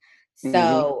differently. Mm-hmm.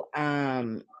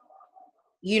 So,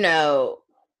 you know,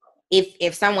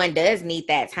 if someone does need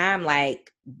that time,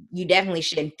 like, you definitely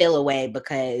shouldn't feel away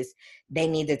because they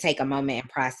need to take a moment and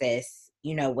process,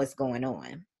 what's going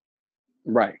on.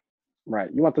 Right, right.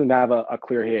 You want them to have a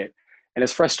clear head, and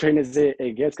as frustrating as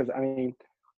it gets, because I mean,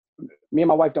 me and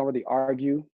my wife don't really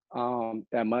argue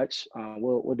that much.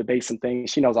 We'll debate some things.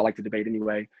 She knows I like to debate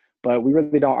anyway, but we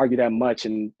really don't argue that much,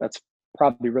 and that's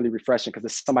probably really refreshing because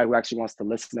it's somebody who actually wants to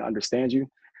listen and understand you,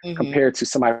 Mm-hmm. compared to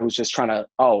somebody who's just trying to,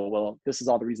 oh well, this is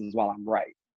all the reasons why I'm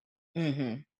right.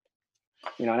 Mm-hmm.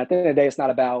 And at the end of the day, it's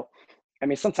not about. I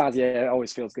mean, sometimes yeah, it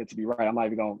always feels good to be right. I'm not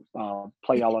even gonna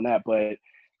play all on that, but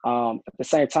at the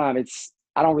same time,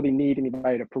 I don't really need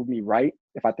anybody to prove me right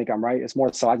if I think I'm right. It's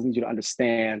more so I just need you to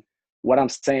understand what I'm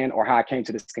saying or how I came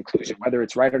to this conclusion. Whether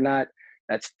it's right or not,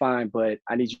 that's fine, but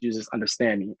I need you to just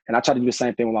understand me. And I try to do the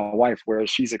same thing with my wife, where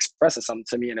she's expressing something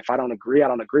to me, and if I don't agree, I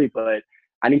don't agree, but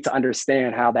I need to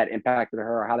understand how that impacted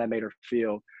her, or how that made her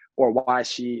feel, or why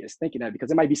she is thinking that, because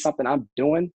it might be something I'm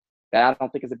doing that I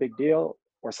don't think is a big deal,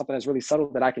 or something that's really subtle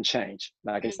that I can change.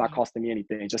 Like it's not Mm-hmm. costing me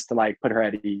anything, just to like put her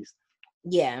at ease.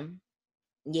 Yeah.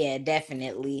 Yeah,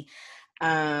 definitely.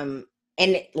 Um,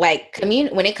 and like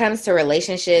when it comes to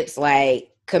relationships,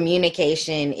 like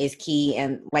communication is key.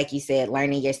 And like you said,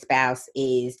 learning your spouse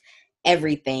is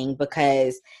everything,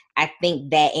 because I think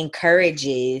that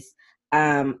encourages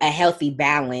a healthy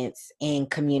balance in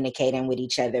communicating with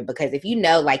each other. Because if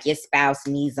like your spouse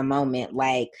needs a moment,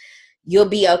 like you'll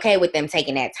be okay with them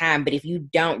taking that time. But if you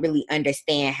don't really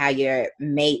understand how your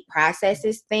mate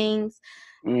processes things,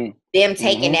 Mm. them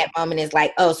taking Mm-hmm. that moment is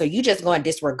like, oh, so you just going to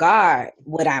disregard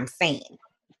what I'm saying.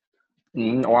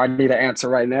 Mm-hmm. Or I need an answer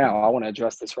right now. I want to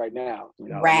address this right now.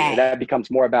 And Right. that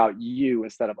becomes more about you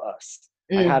instead of us.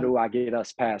 Like, how Mm-hmm. do I get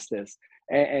us past this?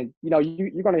 And you're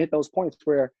going to hit those points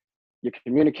where you're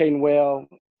communicating well,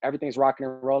 everything's rocking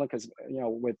and rolling. Because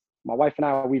with my wife and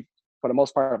I, we've for the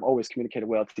most part have always communicated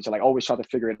well to each other, like always try to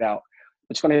figure it out.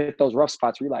 But you're going to hit those rough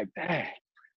spots where you're like, dang,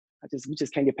 we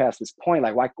just can't get past this point.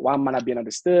 Like, why am I not being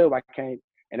understood? Why can't,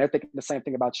 and they're thinking the same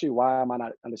thing about you. Why am I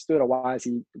not understood? Or why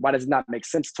does it not make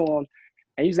sense to him?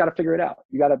 And you just got to figure it out.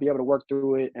 You got to be able to work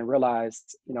through it and realize,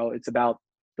 it's about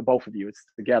the both of you. It's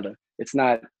together. It's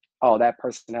not, oh, that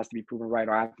person has to be proven right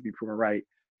or I have to be proven right.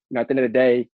 At the end of the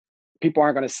day, people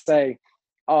aren't going to say,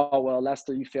 oh, well,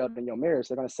 Lester, you failed in your marriage.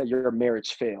 They're going to say your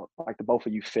marriage failed, like the both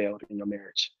of you failed in your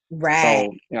marriage. Right.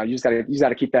 So, you just got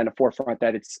to keep that in the forefront,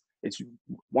 that it's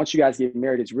once you guys get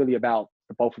married, it's really about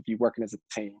the both of you working as a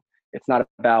team. It's not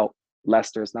about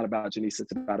Lester. It's not about Janice.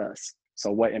 It's about us.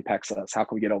 So what impacts us? How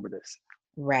can we get over this?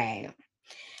 Right.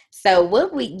 So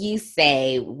what would you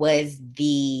say was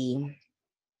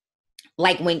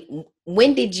like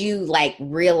when did you like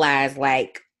realize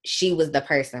like she was the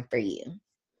person for you?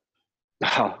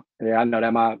 Oh, yeah, I know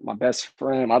that my best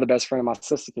friend, my other best friend, my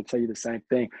sister can tell you the same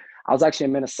thing. I was actually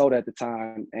in Minnesota at the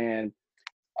time, and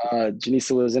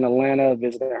Janisa was in Atlanta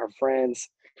visiting her friends.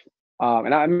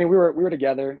 And I mean, we were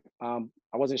together. I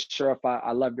wasn't sure if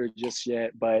I loved her just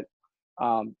yet, but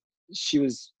um, she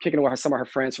was kicking it with some of her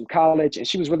friends from college, and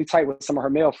she was really tight with some of her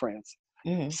male friends.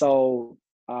 Mm-hmm. So,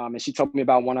 and she told me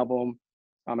about one of them.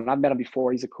 And I've met him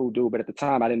before. He's a cool dude, but at the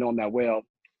time I didn't know him that well.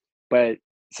 But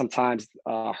sometimes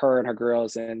her and her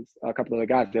girls and a couple of the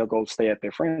guys, they'll go stay at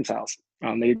their friend's house.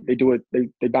 They do it.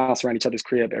 They bounce around each other's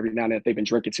crib every now and then if they've been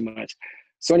drinking too much.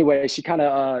 So anyway, she kind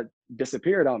of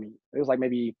disappeared on me. It was like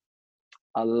maybe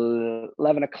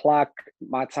 11 o'clock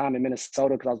my time in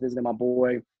Minnesota because I was visiting my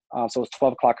boy. So it was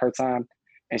 12 o'clock her time,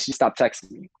 and she stopped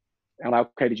texting me. And I'm like,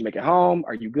 okay, did you make it home?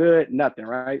 Are you good? Nothing,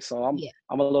 right? So Yeah.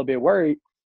 I'm a little bit worried.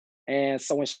 And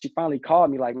so when she finally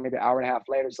called me, like maybe an hour and a half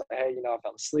later, she's like, hey, I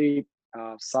fell asleep.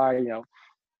 Sorry,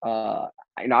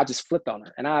 I just flipped on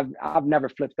her, and I've never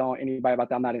flipped on anybody about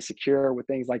that. I'm not insecure with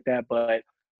things like that, but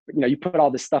you put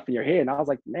all this stuff in your head, and I was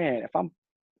like, man, if I'm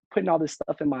putting all this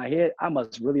stuff in my head, I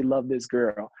must really love this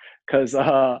girl, because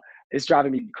it's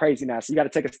driving me crazy now. So you got to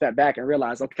take a step back and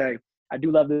realize, okay, I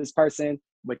do love this person,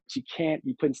 but you can't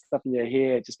be putting stuff in your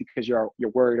head just because you're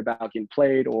worried about getting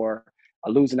played or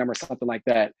losing them or something like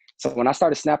that. So when I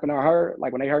started snapping on her,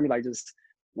 like when they heard me, like just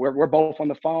we're both on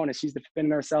the phone and she's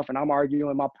defending herself and I'm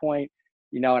arguing my point,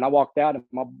 and I walked out and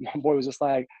my boy was just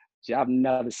like, "Gee, I've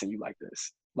never seen you like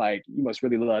this. Like, you must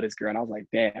really love this girl." And I was like,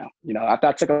 damn, after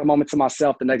I took a moment to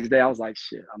myself the next day, I was like,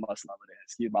 shit, I must love her then.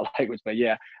 Excuse my language, but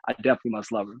yeah, I definitely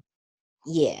must love her.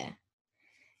 Yeah.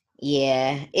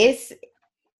 Yeah. It's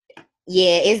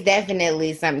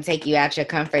definitely something to take you out your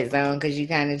comfort zone, because you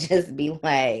kind of just be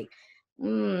like,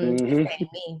 this ain't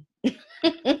me.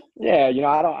 Yeah,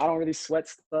 I don't really sweat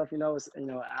stuff,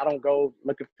 I don't go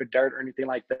looking for dirt or anything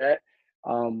like that.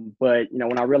 But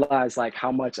when I realized like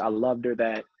how much I loved her,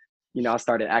 that I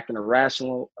started acting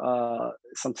irrational.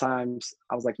 Sometimes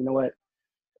I was like, you know what?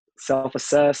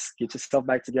 Self-assess, get yourself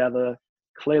back together.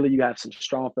 Clearly, you have some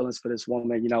strong feelings for this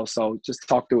woman, so just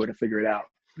talk through it and figure it out.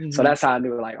 Mm-hmm. So that's how I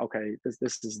knew, like, okay,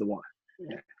 this is the one.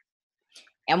 Yeah.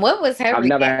 And what was her? I've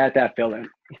never had that feeling.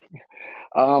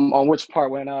 On which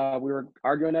part, when we were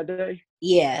arguing that day?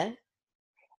 Yeah.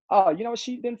 Oh,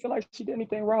 she didn't feel like she did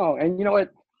anything wrong, and you know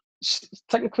what?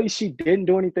 Technically she didn't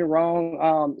do anything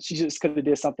wrong. She just could have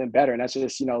did something better, and that's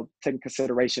just taking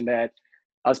consideration that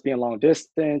us being long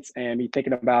distance and me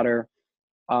thinking about her,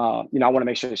 I want to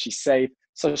make sure that she's safe.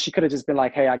 So she could have just been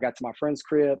like, hey, I got to my friend's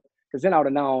crib, because then I would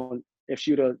have known if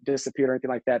she would have disappeared or anything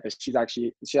like that, that she's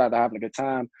either having a good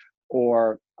time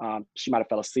or she might have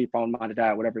fell asleep, phone might have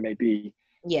died, whatever it may be.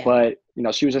 Yeah. But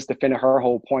she was just defending her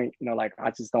whole point, like,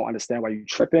 I just don't understand why you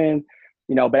tripping,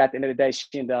 but at the end of the day, she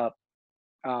ended up,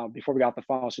 before we got off the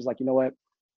phone, she was like, you know what?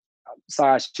 I'm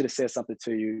sorry, I should have said something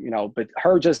to you, but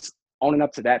her just owning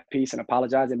up to that piece and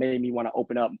apologizing made me want to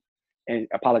open up and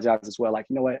apologize as well. Like,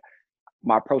 you know what?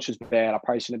 My approach was bad. I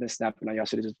probably shouldn't have been snapping on you. I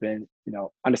should have just been,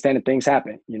 understanding things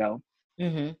happen,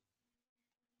 Mm-hmm.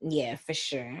 Yeah, for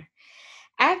sure.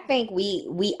 I think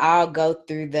we all go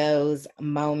through those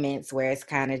moments where it's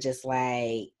kind of just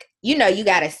like, you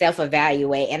got to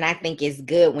self-evaluate. And I think it's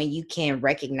good when you can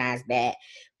recognize that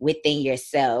within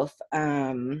yourself.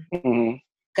 Because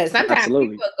sometimes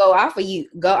Absolutely. people go off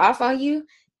on you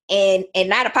and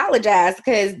not apologize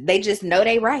because they just know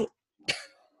they right.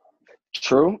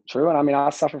 True. And I mean, I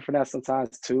suffer from that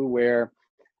sometimes too, where,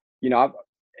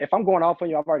 if I'm going off on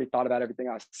you, I've already thought about everything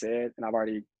I said and I've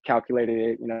already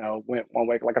calculated it, went one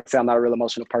way. Like I said, I'm not a real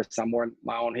emotional person. I'm more in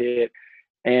my own head.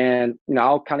 And,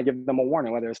 I'll kind of give them a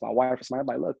warning, whether it's my wife or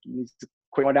somebody, like, look, you need to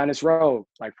quit going down this road.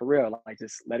 Like, for real, like,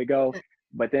 just let it go.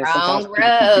 But then sometimes people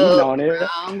keep beating on it.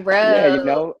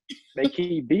 Yeah, they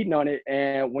keep beating on it.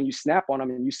 And when you snap on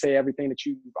them and you say everything that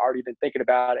you've already been thinking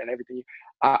about and everything,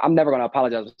 I'm never going to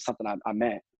apologize for something I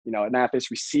meant. Now if it's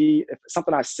if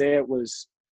something I said was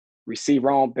received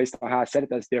wrong based on how I said it,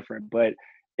 that's different. But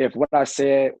if what I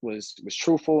said was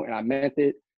truthful and I meant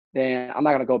it, then I'm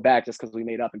not going to go back just because we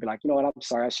made up and be like, you know what, I'm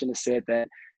sorry, I shouldn't have said that.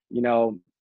 You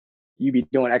be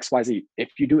doing XYZ. If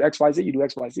you do XYZ, you do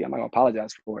XYZ. I'm not gonna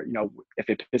apologize for it,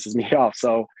 if it pisses me off.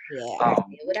 So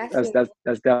that's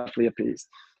definitely a piece.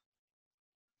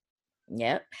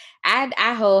 Yep.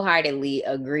 I wholeheartedly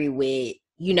agree with,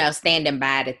 standing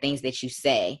by the things that you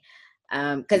say.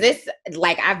 Because it's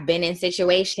like I've been in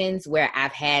situations where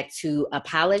I've had to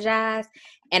apologize,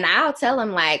 and I'll tell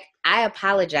them, like, I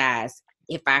apologize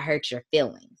if I hurt your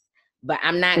feelings, but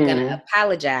I'm not gonna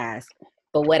apologize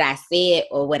for what I said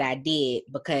or what I did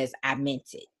because I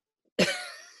meant it.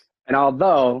 And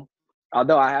although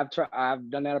I've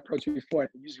done that approach before,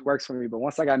 it usually works for me. But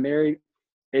once I got married,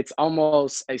 it's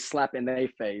almost a slap in their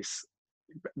face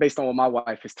based on what my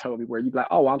wife has told me, where you be like,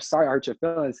 oh, I'm sorry I hurt your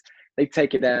feelings. They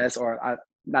take it as,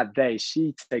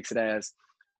 she takes it as,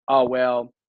 oh,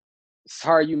 well,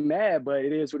 sorry you mad, but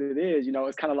it is what it is.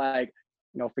 It's kind of like,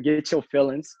 forget your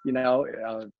feelings,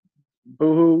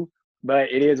 boo-hoo,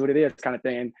 but it is what it is kind of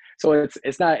thing. So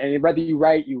it's not, and whether you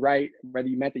right, whether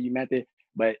you meant it,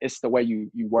 but it's the way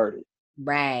you word it.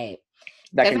 Right.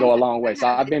 That can go a long way. So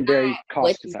I've been very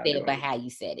cautious. What you said, but how you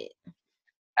said it.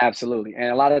 Absolutely.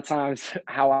 And a lot of times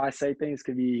how I say things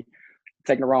could be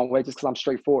taken the wrong way just because I'm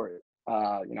straightforward.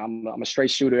 I'm a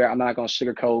straight shooter. I'm not going to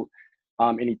sugarcoat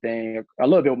anything. A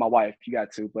little bit with my wife, you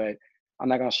got to, but I'm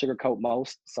not going to sugarcoat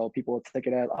most. So people will take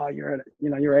it as, oh, you're an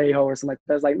a-hole or something like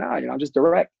that. It's like, nah, I'm just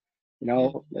direct.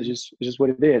 It's just what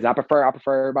it is. I prefer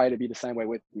everybody to be the same way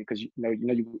with me, because you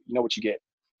know what you get.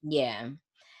 Yeah.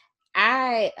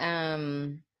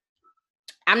 I'm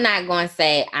not going to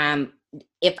say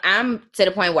if I'm to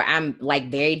the point where I'm like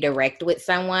very direct with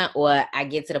someone, or I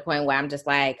get to the point where I'm just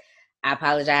like, I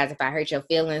apologize if I hurt your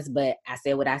feelings, but I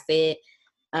said what I said.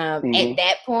 At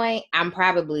that point, I'm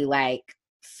probably like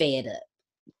fed up.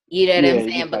 You know what Yeah, I'm you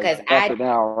saying? just like Because enough it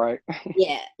now, right?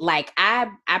 yeah, like I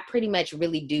pretty much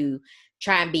really do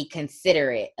try and be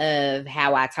considerate of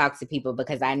how I talk to people,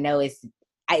 because I know it's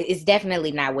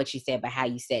definitely not what you said, but how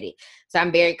you said it. So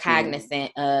I'm very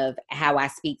cognizant of how I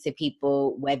speak to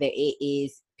people, whether it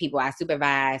is people I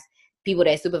supervise, people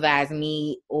that supervise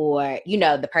me, or, you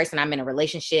know, the person I'm in a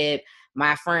relationship,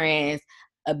 my friends,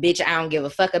 a bitch I don't give a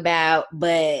fuck about.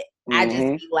 But I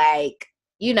just be like,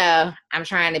 you know, I'm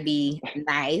trying to be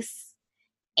nice.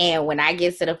 And when I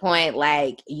get to the point,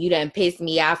 like, you done piss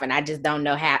me off and I just don't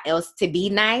know how else to be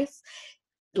nice,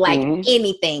 like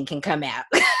anything can come out.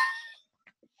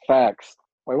 Facts.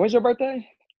 Wait, when's your birthday?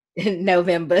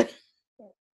 November.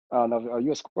 Oh, no. Are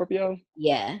you a Scorpio?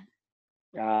 Yeah.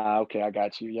 Okay, I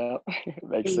got you. Yep.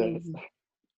 Makes sense.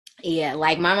 Yeah,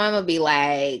 like my mama be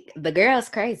like, the girl's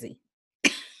crazy.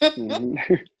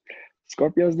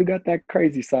 Scorpios do got that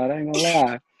crazy side. I ain't gonna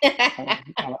lie.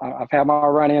 I've had my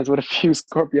run-ins with a few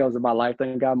Scorpios in my life.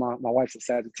 Thank God my wife's a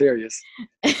Sagittarius.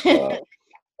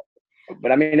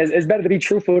 But I mean, it's better to be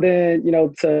truthful than, you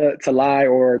know, to lie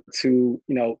or to,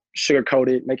 you know, sugarcoat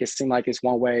it, make it seem like it's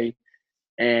one way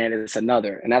and it's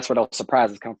another. And that's where those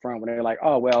surprises come from, when they're like,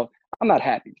 oh, well, I'm not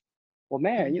happy. Well,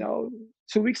 man, you know,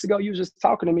 2 weeks ago, you was just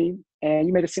talking to me and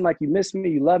you made it seem like you miss me,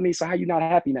 you love me. So how you not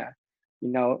happy now? You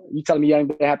know, you telling me you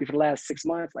ain't been happy for the last 6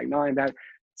 months? Like, no, I ain't been.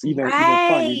 So you've been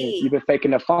fun. You've been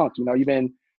faking the funk. You know, you've been,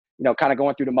 you know, kind of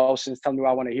going through the motions, telling me what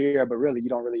I want to hear, but really you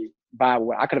don't really buy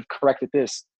what I could have corrected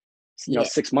this, you know,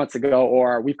 6 months ago,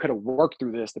 or we could have worked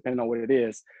through this, depending on what it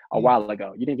is, a while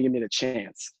ago. You didn't give me the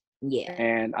chance. Yeah.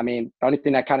 And I mean, the only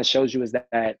thing that kind of shows you is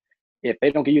that if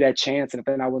they don't give you that chance, and if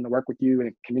they're not willing to work with you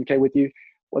and communicate with you,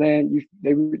 well, then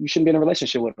you shouldn't be in a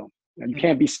relationship with them. You know, you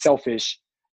can't be selfish.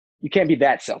 You can't be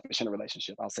that selfish in a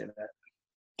relationship. I'll say that.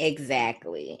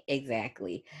 Exactly.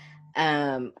 Because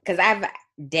I've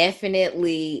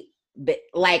definitely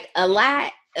like a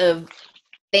lot of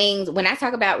things when I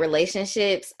talk about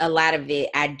relationships, a lot of it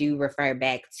I do refer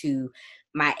back to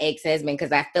my ex-husband,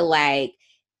 because I feel like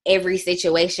every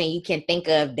situation you can think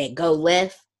of that go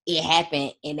left, it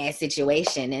happened in that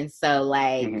situation. And so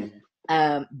like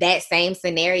that same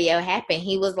scenario happened.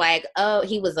 He was like, oh,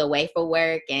 he was away for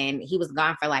work and he was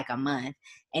gone for like a month.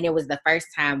 And it was the first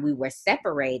time we were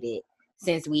separated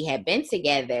since we had been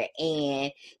together.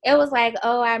 And it was like,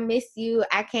 oh, I miss you.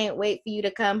 I can't wait for you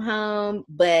to come home.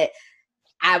 But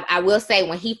I will say,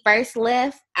 when he first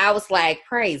left, I was like,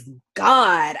 praise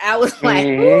God. I was like,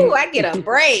 ooh, I get a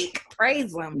break.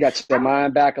 Praise him. Got your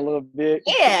mind back a little bit.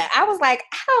 Yeah. I was like,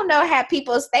 I don't know how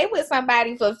people stay with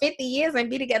somebody for 50 years and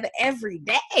be together every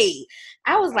day.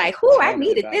 I was like, ooh, I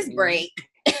needed this break.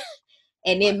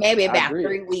 And then maybe about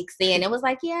 3 weeks in, it was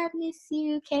like, yeah, I miss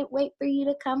you. Can't wait for you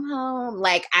to come home.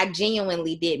 Like, I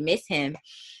genuinely did miss him.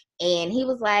 And he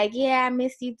was like, yeah, I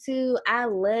miss you too. I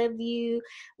love you.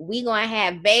 We gonna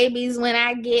have babies when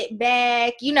I get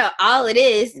back. You know, all of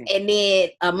this. And then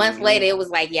a month later, it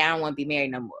was like, yeah, I don't want to be married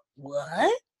no more.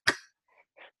 What?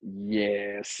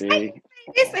 Yeah, see.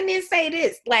 This and then say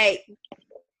this. Like,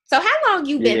 so how long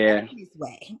you been this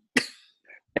way?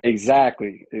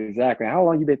 Exactly. How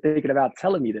long you been thinking about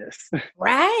telling me this?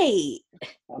 Right.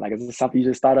 Like, is this something you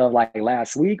just thought of like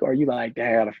last week, or are you like,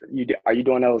 damn, are you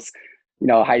doing those, you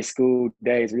know, high school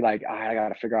days where you're like, I got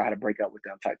to figure out how to break up with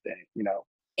them type thing, you know?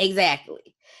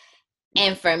 Exactly.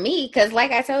 And for me, because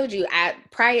like I told you,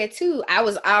 prior to, I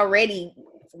was already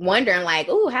wondering like,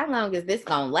 oh, how long is this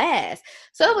gonna last?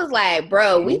 So it was like,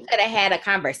 bro, we could have had a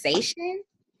conversation,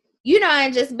 you know,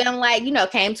 and just been like, you know,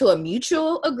 came to a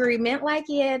mutual agreement, like,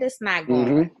 yeah, this not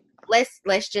going.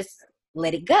 Let's just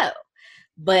let it go.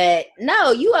 But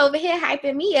no, you over here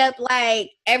hyping me up like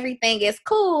everything is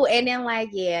cool, and then like,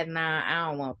 yeah, nah, I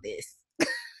don't want this.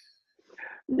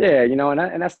 Yeah, you know,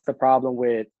 and that's the problem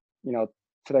with, you know,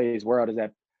 today's world, is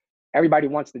that everybody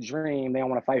wants the dream. They don't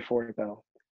want to fight for it though.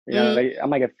 You know,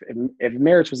 I'm like, if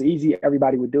marriage was easy,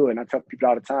 everybody would do it. And I tell people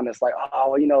all the time, it's like,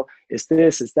 oh, you know, it's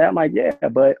this, it's that. I'm like, yeah,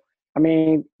 but I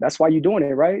mean, that's why you're doing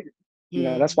it, right? You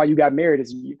know, that's why you got married.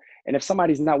 And if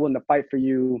somebody's not willing to fight for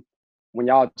you when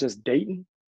y'all just dating,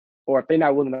 or if they're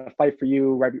not willing to fight for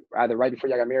you either right before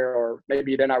y'all got married, or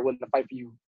maybe they're not willing to fight for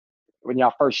you when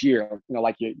y'all first year, you know,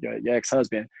 like your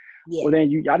ex-husband, well, then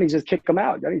y'all need to just kick them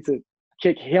out. Y'all need to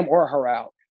kick him or her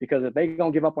out. Because if they're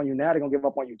going to give up on you now, they're going to give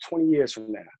up on you 20 years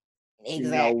from now. Exactly.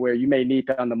 You know, where you may need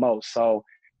them the most. So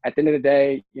at the end of the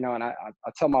day, you know, and I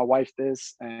tell my wife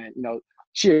this, and you know,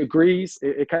 she agrees.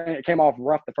 It came off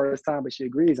rough the first time, but she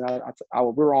agrees. And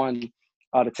we're on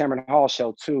the Tamron Hall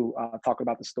show too, talking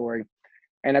about the story.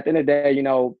 And at the end of the day, you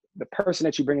know, the person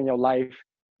that you bring in your life,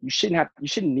 you shouldn't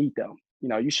need them. You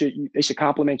know, they should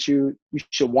compliment you. You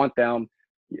should want them,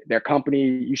 their company.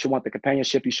 You should want the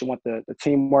companionship. You should want the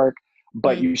teamwork,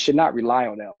 but Mm-hmm. you should not rely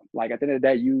on them. Like at the end of the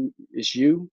day,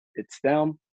 it's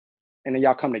them, and then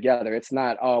y'all come together. It's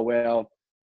not, oh well,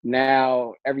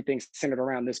 now everything's centered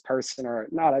around this person, or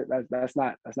no, that's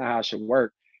not how it should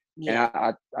work. And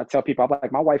Yeah. I tell people, I'm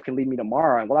like, my wife can leave me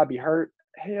tomorrow, and will I be hurt?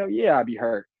 Hell yeah, I'll be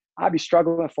hurt. I'll be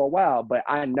struggling for a while, but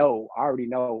I already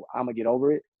know I'm gonna get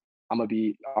over it. I'm gonna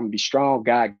be strong.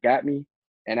 God got me,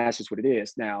 and that's just what it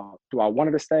is. Now, do I want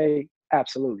her to stay?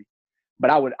 Absolutely, but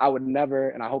I would never,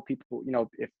 and I hope people, you know,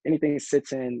 if anything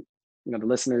sits in, you know, the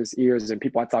listeners' ears and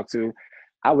people I talk to,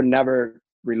 I would never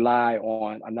rely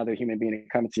on another human being to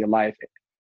come into your life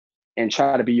and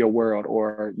try to be your world,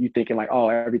 or you thinking like, oh,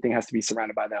 everything has to be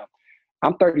surrounded by them.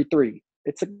 I'm 33.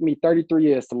 It took me 33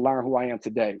 years to learn who I am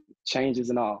today, changes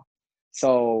and all.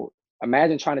 So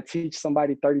imagine trying to teach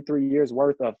somebody 33 years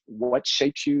worth of what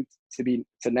shapes you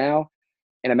to now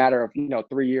in a matter of, you know,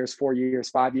 3 years, 4 years,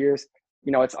 5 years.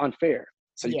 You know, it's unfair.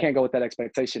 So you Yeah. can't go with that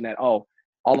expectation that, oh,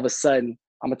 all of a sudden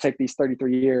I'm gonna take these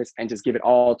 33 years and just give it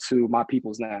all to my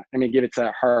peoples now. I mean, give it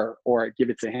to her or give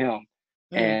it to him,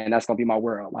 Mm. and that's gonna be my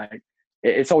world. Like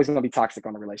it's always gonna be toxic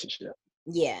on the relationship.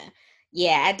 Yeah.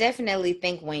 Yeah, I definitely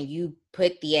think when you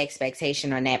put the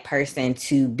expectation on that person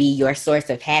to be your source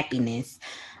of happiness,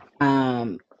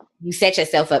 you set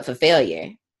yourself up for failure,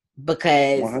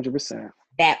 because 100%.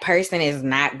 that person is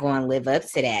not going to live up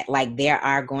to that. Like there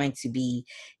are going to be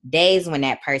days when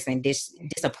that person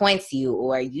disappoints you,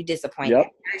 or you disappoint Yep.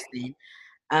 that person.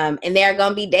 And there are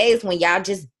going to be days when y'all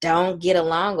just don't get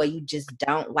along, or you just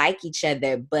don't like each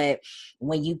other. But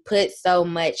when you put so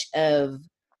much of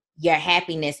your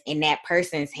happiness in that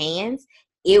person's hands,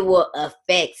 it will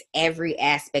affect every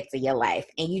aspect of your life.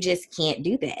 And you just can't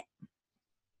do that.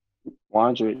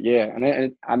 100. Yeah.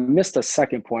 And I missed the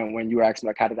second point when you were asking,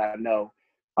 like, how did I know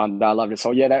that I loved it?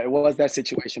 So, yeah, that it was that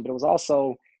situation, but it was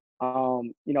also,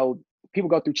 you know, people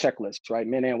go through checklists, right?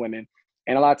 Men and women.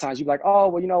 And a lot of times you're like, oh,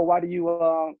 well, you know, why do you,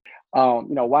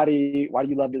 you know, why do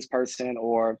you love this person?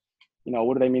 Or, you know,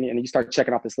 what do they mean? And you start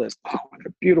checking off this list. Oh,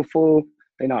 they're beautiful.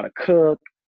 They know how to cook.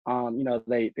 You know,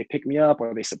 they pick me up,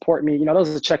 or they support me. You know, those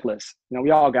are the checklists. You know,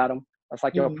 we all got them. That's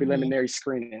like your Mm-hmm. preliminary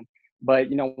screening. But,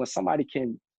 you know, when somebody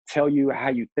can tell you how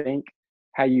you think,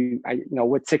 you know,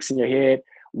 what ticks in your head,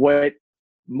 what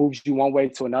moves you one way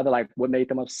to another, like what made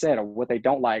them upset or what they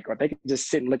don't like, or they can just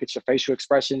sit and look at your facial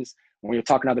expressions when you're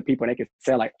talking to other people, and they can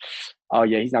say like, oh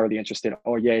yeah, he's not really interested,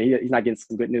 or yeah, he's not getting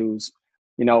some good news,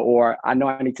 you know, or I know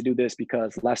I need to do this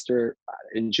because Lester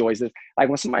enjoys this. Like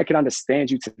when somebody can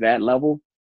understand you to that level,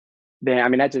 then I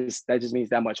mean that just means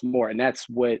that much more, and that's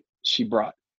what she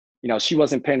brought. You know, she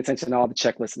wasn't paying attention to all the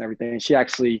checklists and everything. She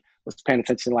actually was paying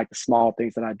attention to like the small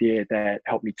things that I did that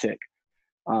helped me tick.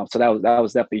 So that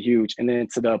was definitely huge. And then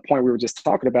to the point we were just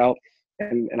talking about,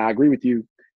 and I agree with you.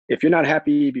 If you're not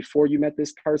happy before you met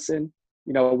this person,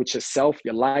 you know, with yourself,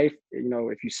 your life, you know,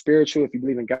 if you're spiritual, if you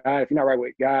believe in God, if you're not right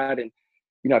with God, and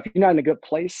you know, if you're not in a good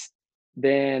place,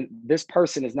 then this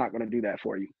person is not going to do that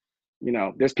for you. You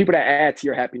know, there's people that add to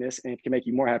your happiness and can make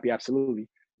you more happy, absolutely.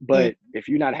 Mm. But if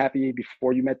you're not happy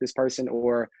before you met this person,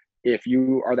 or if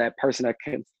you are that person that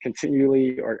can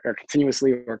continually or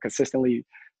continuously or consistently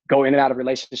go in and out of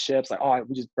relationships, like, oh,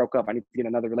 we just broke up, I need to get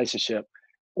another relationship.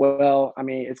 Well, I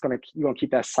mean, you're gonna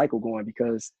keep that cycle going,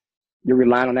 because you're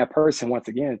relying on that person once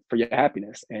again for your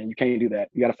happiness, and you can't do that.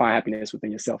 You got to find happiness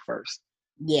within yourself first.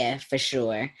 Yeah, for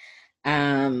sure.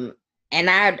 Um, and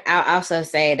I'll also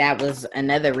say that was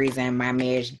another reason my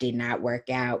marriage did not work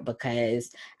out,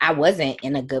 because I wasn't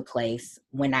in a good place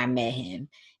when I met him.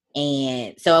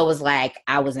 And so it was like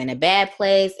I was in a bad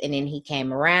place, and then he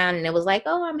came around and it was like,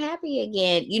 oh, I'm happy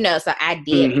again. You know, so I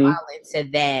did Mm-hmm. fall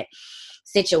into that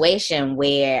situation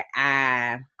where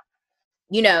I,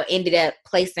 you know, ended up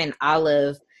placing all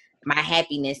of my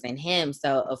happiness in him.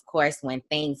 So of course, when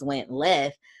things went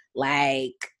left,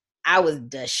 like I was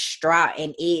distraught,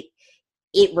 and it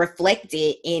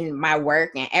reflected in my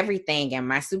work and everything. And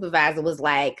my supervisor was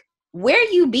like, where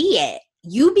you be at?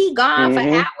 You be gone for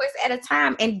Mm-hmm. hours at a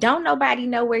time and don't nobody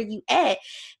know where you at.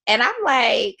 And I'm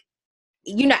like,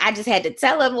 you know, I just had to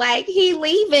tell him like he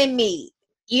leaving me,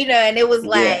 you know, and it was Yeah.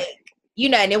 like, you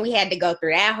know, and then we had to go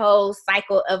through that whole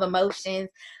cycle of emotions.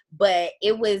 But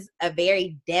it was a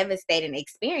very devastating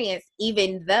experience,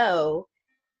 even though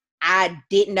I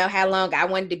didn't know how long I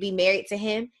wanted to be married to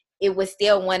him. it was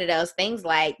still one of those things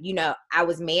like, you know, I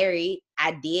was married.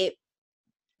 I did,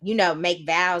 you know, make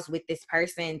vows with this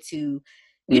person to,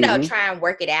 you know, try and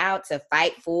work it out, to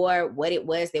fight for what it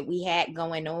was that we had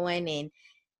going on. And,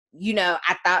 you know,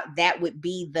 I thought that would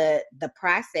be the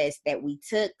process that we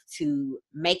took to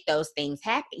make those things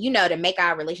happen, you know, to make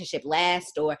our relationship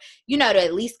last, or, you know, to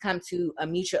at least come to a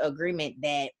mutual agreement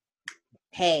that,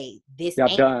 hey, this Y'all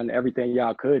ain't done everything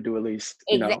y'all could do, at least,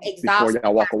 you know, before exhaust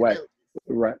y'all walk away.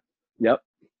 Right. Yep.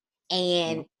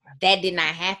 and that did not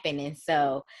happen. And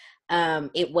so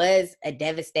it was a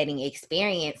devastating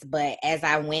experience. But as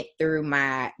I went through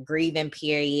my grieving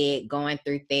period, going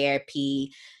through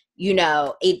therapy, you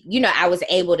know, I was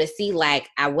able to see like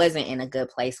I wasn't in a good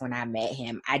place when I met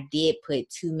him. I did put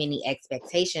too many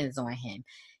expectations on him,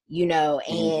 you know,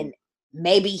 and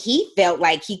maybe he felt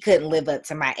like he couldn't live up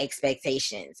to my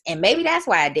expectations. And maybe that's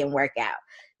why it didn't work out,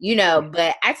 you know.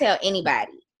 But I tell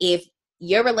anybody, if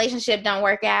your relationship don't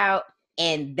work out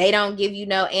and they don't give you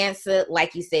no answer,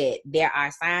 like you said, there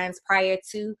are signs prior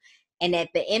to. And at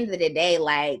the end of the day,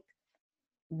 like,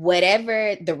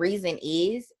 whatever the reason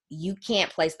is, you can't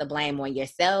place the blame on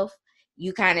yourself.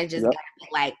 You kind of just gotta be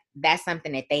like, that's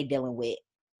something that they dealing with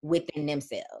within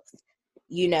themselves,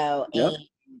 you know,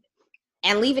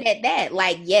 and leave it at that.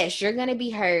 Like, yes, you're gonna be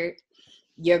hurt,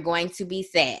 you're going to be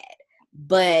sad,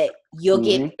 but you'll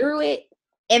get through it,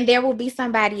 and there will be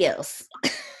somebody else.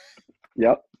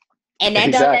 Yep. And that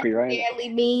exactly, don't necessarily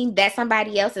mean that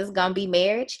somebody else is gonna be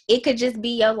marriage. It could just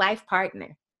be your life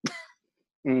partner.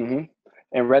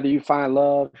 And whether you find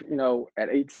love, you know, at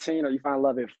 18 or you find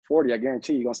love at 40, I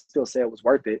guarantee you're gonna still say it was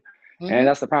worth it. And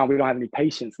that's the problem. We don't have any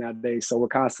patience nowadays. So we're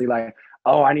constantly like,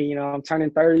 oh, I need, you know, I'm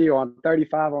turning 30 or I'm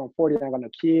 35 or I'm 40, I got no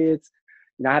kids.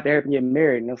 You know, I have to hurry up and get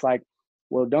married. And it's like,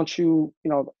 well, don't you,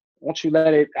 you know, won't you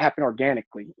let it happen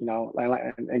organically? You know,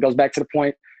 and it goes back to the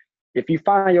point. If you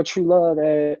find your true love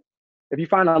if you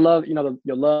find a love, you know,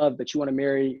 your love that you want to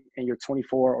marry and you're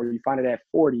 24, or you find it at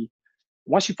 40,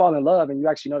 once you fall in love and you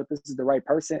actually know that this is the right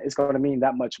person, it's going to mean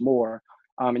that much more.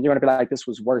 And you're going to be like, this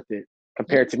was worth it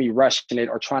compared to me rushing it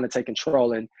or trying to take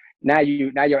control. And now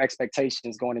your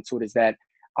expectations going into it is that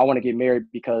I want to get married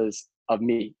because of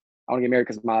me. I want to get married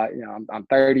because I'm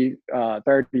 30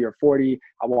 or 40.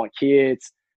 I want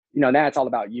kids. You know, now it's all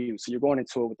about you. So you're going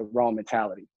into it with the wrong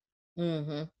mentality.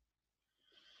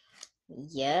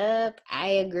 Yep, I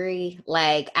agree.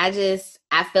 Like, I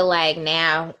feel like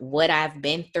now what I've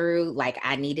been through, like,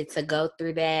 I needed to go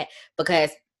through that, because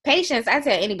patience, I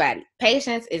tell anybody,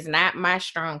 patience is not my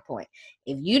strong point.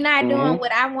 If you're not doing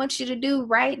what I want you to do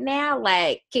right now,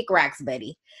 like, kick rocks,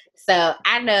 buddy. So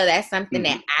I know that's something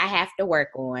that I have to work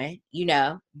on, you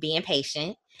know, being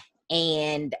patient.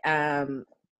 And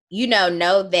you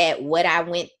know that what I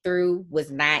went through was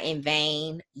not in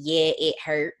vain. Yeah, it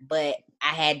hurt, but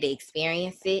I had to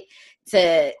experience it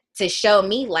to show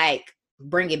me, like,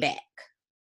 bring it back.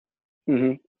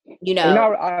 You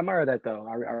know, I admire that though.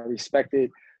 I respect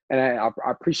it, and I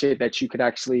appreciate that you could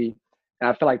actually. And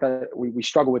I feel like that we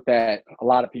struggle with that. A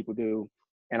lot of people do,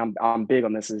 and I'm big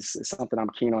on this. Is something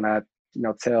I'm keen on. I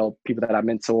tell people that I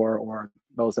mentor or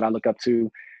those that I look up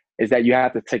to, is that you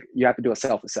have to do a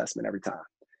self-assessment every time.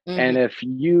 And if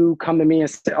you come to me and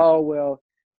say, oh, well,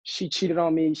 she cheated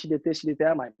on me, she did this, she did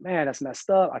that, I'm like, man, that's messed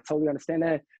up. I totally understand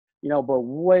that, but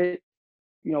what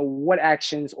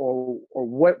actions or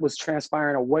what was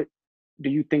transpiring, or what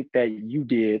do you think that you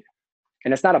did?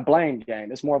 And it's not a blame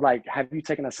game. It's more of like, have you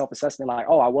taken a self-assessment, like,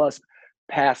 oh, I was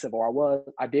passive, or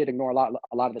I did ignore a lot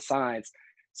of the signs.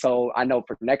 So I know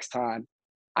for next time,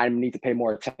 I need to pay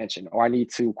more attention, or I need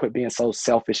to quit being so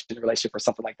selfish in a relationship or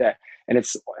something like that. And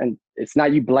it's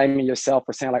not you blaming yourself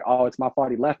for saying like, oh, it's my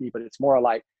fault he left me, but it's more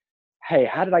like, hey,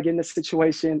 how did I get in this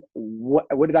situation? What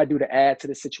did I do to add to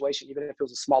this situation, even if it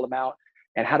was a small amount?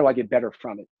 And how do I get better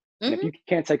from it? And if you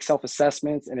can't take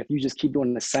self-assessments, and if you just keep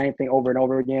doing the same thing over and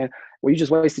over again, well, you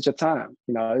just wasted your time.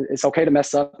 It's okay to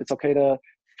mess up. It's okay to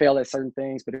fail at certain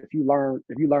things. But if you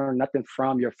learn nothing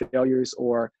from your failures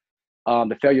or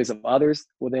the failures of others,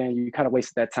 well, then you kind of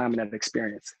wasted that time and that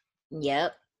experience.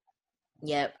 Yep,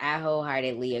 I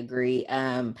wholeheartedly agree.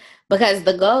 Because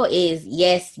the goal is,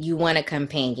 yes, you want a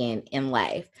companion in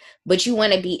life, but you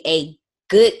want to be a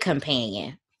good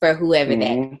companion for whoever that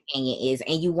companion is,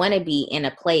 and you want to be in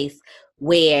a place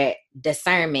where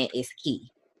discernment is key.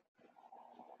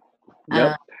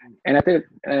 Yep. And I think,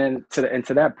 and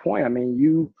to that point, I mean,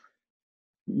 you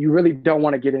really don't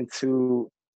want to get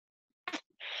into,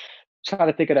 try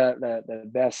to think of the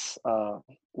best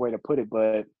way to put it,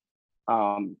 but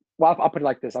well, I'll put it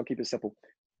like this. I'll keep it simple.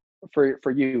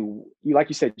 For you, like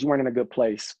you said, you weren't in a good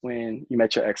place when you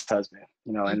met your ex-husband,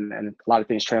 and a lot of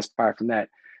things transpired from that.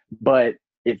 But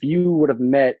if you would have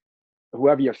met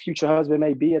whoever your future husband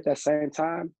may be at that same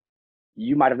time,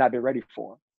 you might have not been ready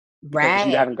for him because you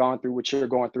Right. haven't gone through what you're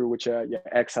going through with your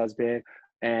ex-husband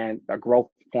and a growth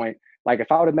point. Like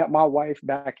if I would have met my wife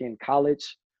back in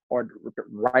college or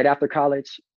right after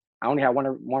college, I only had one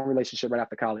relationship right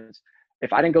after college.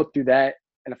 If I didn't go through that,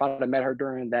 and if I would have met her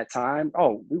during that time,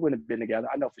 oh, we wouldn't have been together.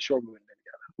 I know for sure we wouldn't have been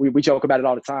together. We joke about it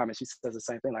all the time, and she says the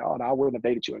same thing, like, "Oh no, I wouldn't have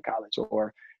dated you in college,"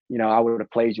 or I would have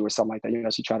played you or something like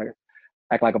that. She trying to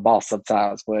act like a boss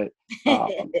sometimes, but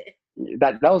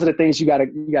those are the things you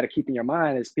gotta keep in your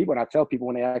mind as people. And I tell people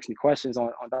when they ask me questions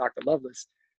on Dr. Lovelace,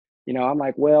 I'm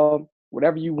like, well,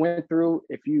 whatever you went through,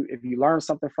 if you learn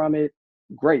something from it,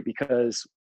 great, because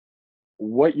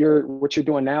what you're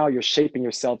doing now, you're shaping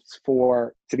yourself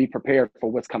to be prepared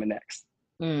for what's coming next.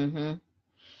 Mm-hmm.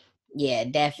 Yeah,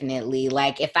 definitely.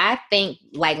 Like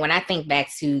when I think back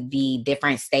to the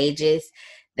different stages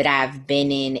that I've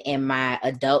been in my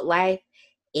adult life,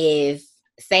 if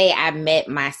say I met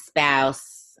my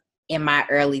spouse in my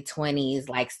early 20s,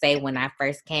 like say when I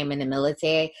first came in the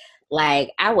military,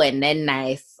 like I wasn't that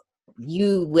nice.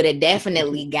 You would have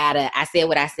definitely gotta, I said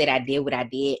what I said, I did what I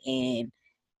did, and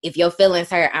if your feelings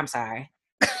hurt, I'm sorry.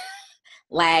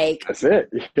 Like That's it.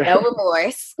 no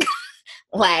remorse.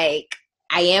 Like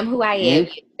I am who I am.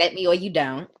 Mm-hmm. You accept me or you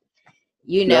don't.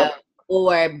 You know, Yep.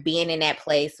 or being in that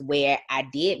place where I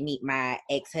did meet my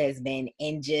ex-husband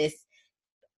and just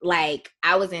like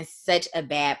I was in such a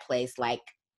bad place. Like,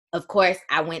 of course,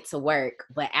 I went to work,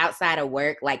 but outside of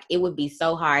work, like it would be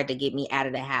so hard to get me out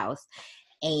of the house.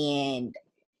 And,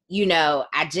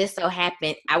 I just so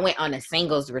happened I went on a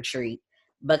singles retreat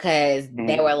because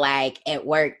they Mm-hmm. were like at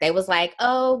work, they was like,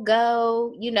 oh,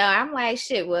 go, I'm like,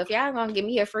 shit, well, if y'all gonna give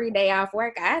me a free day off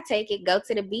work, I take it. Go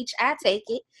to the beach, I take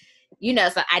it.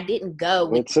 So I didn't go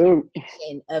with Good too. the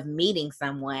intention of meeting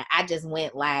someone. I just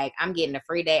went like, I'm getting a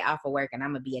free day off of work and I'm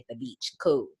gonna be at the beach.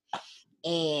 Cool.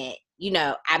 And,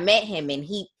 I met him and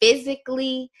he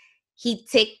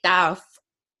ticked off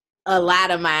a lot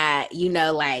of my,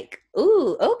 like,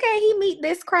 ooh, okay, he meet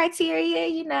this criteria,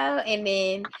 and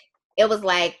then it was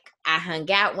like I hung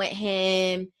out with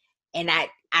him and I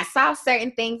saw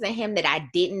certain things in him that I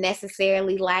didn't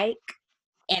necessarily like.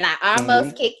 And I Mm-hmm.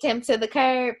 almost kicked him to the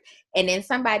curb. And then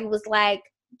somebody was like,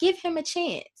 give him a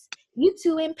chance. You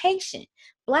too impatient.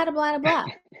 Blah, blah, blah, blah.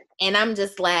 And I'm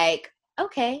just like,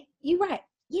 okay, you're right.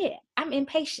 Yeah, I'm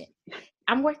impatient.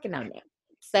 I'm working on that.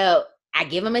 So I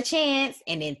give him a chance,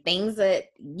 and then things are,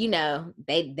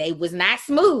 they was not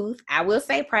smooth. I will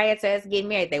say prior to us getting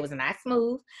married, they was not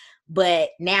smooth. But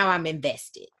now I'm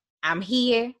invested. I'm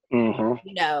here. Mm-hmm.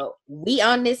 We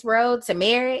on this road to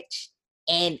marriage,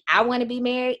 and I want to be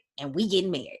married, and we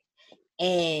getting married.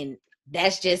 And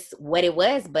that's just what it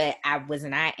was. But I was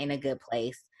not in a good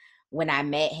place when I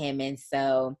met him. And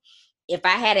so if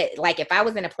I had it, like if I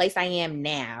was in a place I am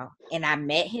now and I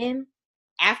met him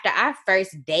after our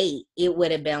first date, it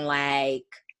would have been like,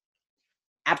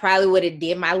 I probably would have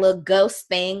did my little ghost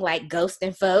thing, like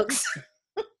ghosting folks.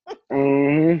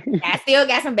 Mm-hmm. I still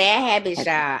got some bad habits,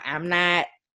 y'all. I'm not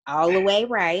all the way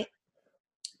right.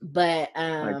 But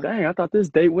Like, dang, I thought this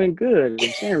date went good,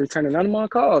 and she ain't returning none of my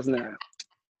calls now.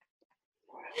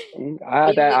 I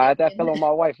had that fell on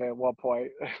my wife at one point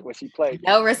when she played me.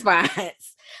 no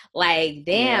response. Like,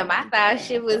 Yeah, damn, I thought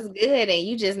shit was good and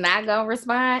you just not gonna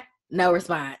respond. No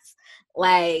response.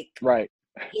 Like right.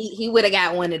 he would have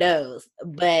got one of those.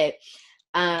 But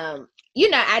I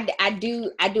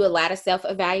do a lot of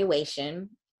self-evaluation.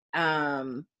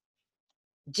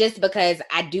 Just because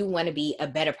I do want to be a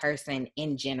better person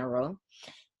in general.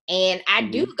 And I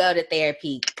do Mm-hmm. go to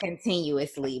therapy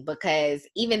continuously because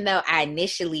even though I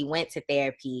initially went to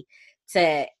therapy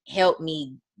to help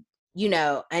me,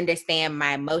 understand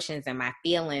my emotions and my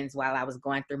feelings while I was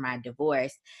going through my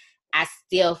divorce, I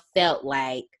still felt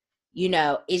like,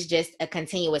 it's just a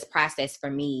continuous process for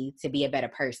me to be a better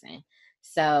person.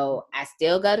 So I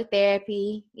still go to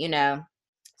therapy,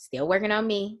 still working on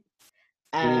me.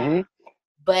 Um, Mm-hmm.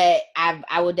 but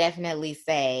I will definitely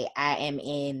say I am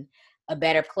in a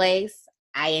better place.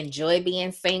 I enjoy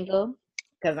being single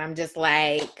because I'm just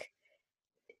like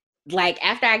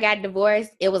after I got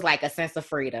divorced, it was like a sense of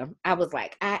freedom. I was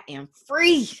like, I am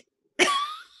free.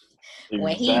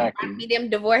 When he brought Exactly. me them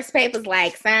divorce papers,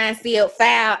 like signed, sealed,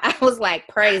 filed, I was like,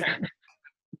 praise him.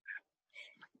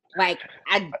 Like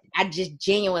I just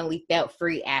genuinely felt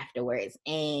free afterwards,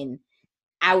 and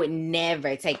I would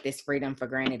never take this freedom for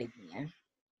granted again.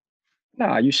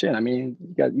 Nah, you should. I mean,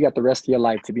 you got the rest of your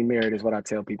life to be married, is what I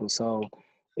tell people. So,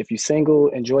 if you're single,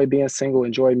 enjoy being single,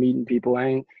 enjoy meeting people.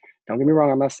 Don't get me wrong.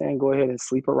 I'm not saying go ahead and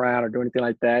sleep around or do anything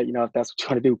like that. If that's what you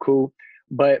want to do, cool.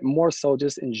 but more so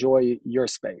just enjoy your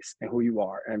space and who you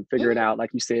are and figure it Mm, out.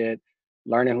 Like you said,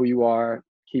 learning who you are,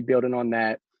 keep building on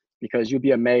that because you'll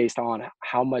be amazed on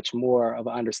how much more of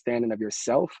an understanding of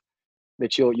yourself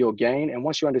that you'll gain. And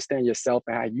once you understand yourself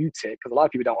and how you tick, because a lot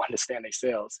of people don't understand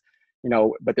themselves,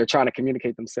 but they're trying to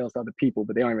communicate themselves to other people,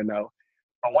 but they don't even know.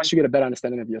 But once you get a better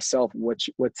understanding of yourself, what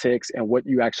ticks and what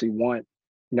you actually want,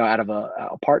 out of a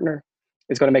partner,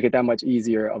 it's going to make it that much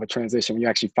easier of a transition when you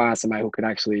actually find somebody who can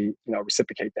actually,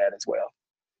 reciprocate that as well.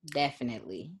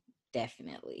 definitely.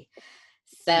 Definitely.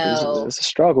 But So, it's a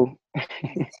struggle.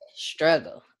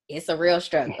 struggle. It's a real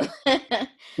struggle.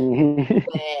 Hmm.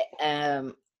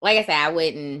 But like I said, I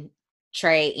wouldn't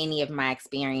trade any of my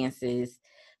experiences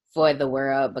for the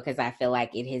world because I feel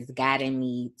like it has gotten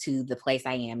me to the place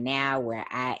I am now where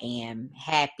I am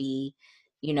happy,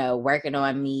 working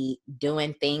on me,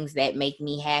 doing things that make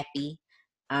me happy,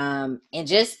 and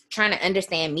just trying to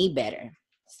understand me better.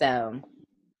 So,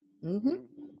 mhm.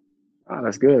 Oh,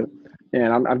 that's good.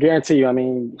 And I guarantee you, I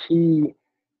mean, he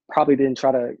probably didn't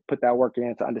try to put that work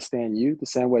in to understand you the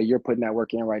same way you're putting that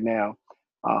work in right now.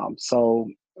 So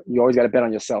you always got to bet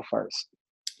on yourself first.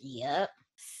 Yep.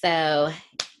 So,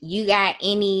 you got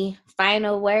any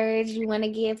final words you want to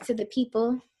give to the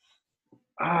people?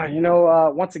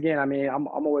 Once again, I mean, I'm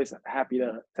always happy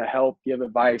to help, give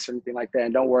advice or anything like that.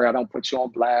 And don't worry, I don't put you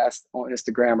on blast on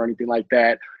Instagram or anything like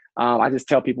that. I just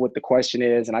tell people what the question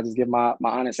is, and I just give my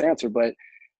honest answer.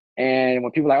 And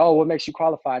when people are like, oh, what makes you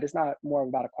qualified? It's not more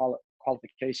about a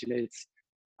qualification.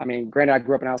 I mean, granted, I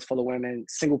grew up in a house full of women,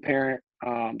 single parent,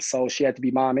 so she had to be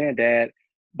mom and dad.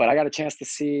 But I got a chance to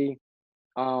see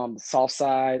the soft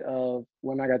side of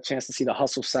women. I got a chance to see the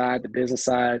hustle side, the business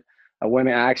side of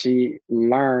women. I actually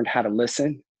learned how to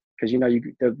listen because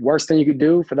the worst thing you could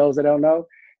do for those that don't know,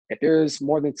 if there's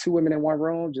more than two women in one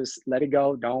room, just let it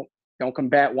go. Don't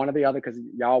combat one or the other because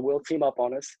y'all will team up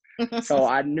on us. So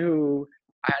I knew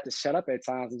I had to shut up at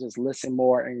times and just listen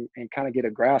more and kind of get a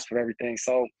grasp of everything.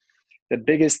 So the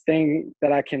biggest thing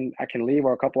that I can leave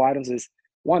or a couple items is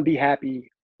one, be happy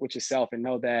with yourself and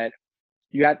know that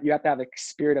you have to have a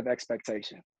spirit of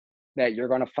expectation that you're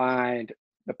going to find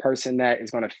the person that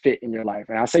is going to fit in your life.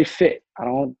 And I say fit.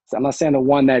 I'm not saying the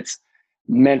one that's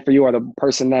meant for you or the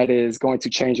person that is going to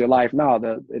change your life. No,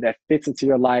 that fits into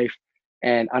your life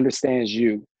and understands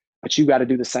you. But you got to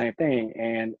do the same thing.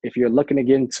 And if you're looking to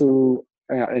get into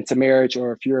marriage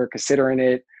or if you're considering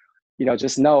it,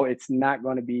 just know it's not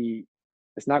going to be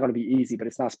easy, but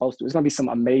it's not supposed to. It's going to be some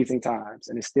amazing times,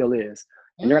 and it still is.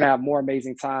 And you're going to have more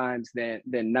amazing times than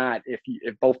not if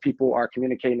both people are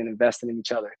communicating and investing in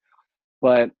each other.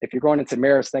 But if you're going into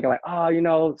marriage thinking like,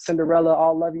 oh, Cinderella,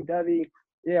 all lovey-dovey,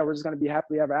 yeah, we're just going to be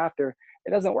happily ever after.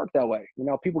 It doesn't work that way.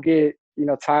 People get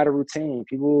tired of routine.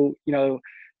 People,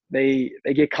 they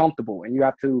get comfortable, and you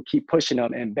have to keep pushing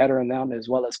them and bettering them as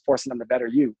well as forcing them to better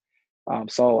you.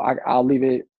 So I'll leave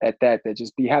it at that. That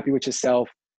just be happy with yourself.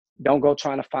 Don't go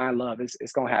trying to find love.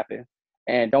 It's gonna happen,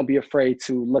 and don't be afraid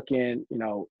to look in.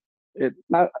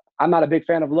 I'm not a big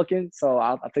fan of looking, so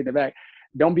I'll take that back.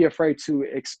 Don't be afraid to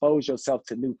expose yourself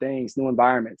to new things, new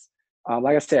environments.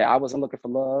 Like I said, I wasn't looking for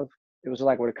love. It was just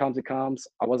like when it comes, it comes.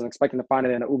 I wasn't expecting to find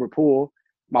it in an Uber pool.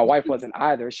 My wife wasn't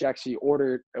either. She actually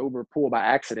ordered an Uber pool by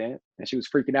accident, and she was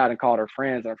freaking out and called her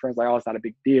friends. And her friends like, "Oh, it's not a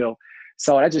big deal."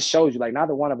 So that just shows you, like,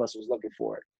 neither one of us was looking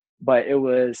for it, but it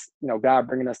was, God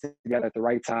bringing us together at the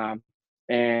right time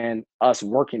and us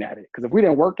working at it. Because if we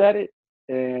didn't work at it,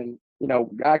 and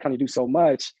God can only do so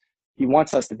much. He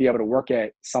wants us to be able to work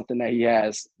at something that He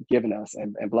has given us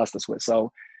and blessed us with.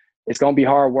 So it's going to be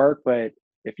hard work, but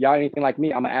if y'all anything like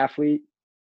me, I'm an athlete,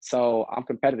 so I'm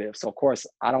competitive. So of course,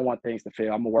 I don't want things to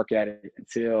fail. I'm gonna work at it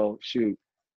until she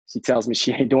tells me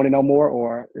she ain't doing it no more,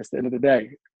 or it's the end of the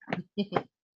day.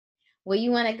 Well,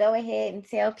 you want to go ahead and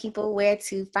tell people where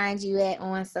to find you at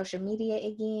on social media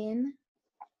again?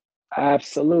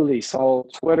 Absolutely. So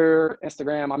Twitter,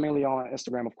 Instagram. I'm mainly on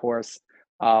Instagram, of course,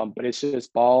 but it's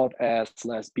just bald as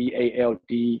less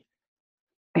BALDASSLES.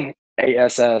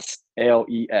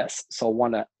 So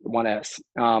one S.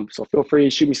 So feel free to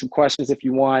shoot me some questions if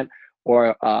you want,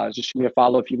 or just shoot me a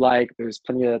follow if you like. There's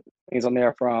plenty of things on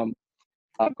there from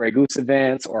Grey Goose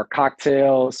events or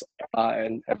cocktails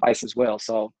and advice as well.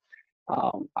 So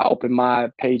I open my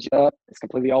page up. It's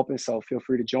completely open, so feel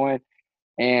free to join.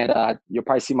 And you'll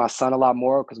probably see my son a lot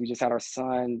more because we just had our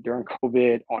son during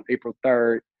COVID on April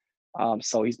 3rd.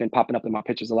 So he's been popping up in my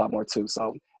pictures a lot more too.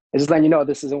 So it's just letting you know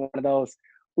this isn't one of those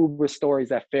Uber stories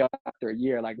that fail after a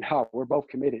year. Like, no, we're both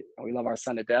committed. We love our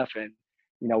son to death. And,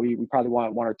 we probably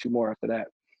want one or two more after that.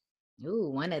 Ooh,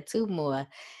 one or two more.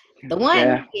 The one,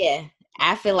 Yeah. yeah.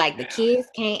 I feel like the kids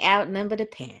can't outnumber the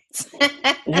parents.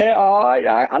 Yeah,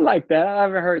 I like that. I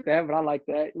haven't heard that, but I like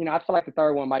that. I feel like the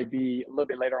third one might be a little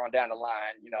bit later on down the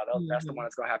line. That's the one Mhm.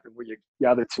 that's gonna happen where the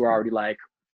other two are already like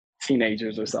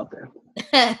teenagers or something.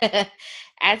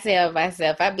 I tell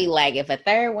myself, I'd be like, if a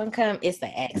third one come, it's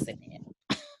an accident.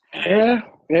 Yeah,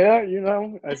 yeah.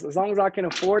 As long as I can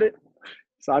afford it.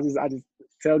 So I just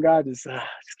tell God, just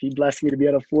keep blessing me to be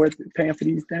able to afford paying for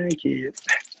these dang kids.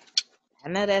 I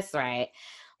know that's right.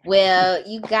 Well,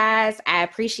 you guys, I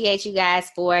appreciate you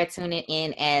guys for tuning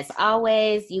in. As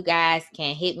always, you guys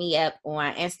can hit me up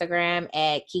on Instagram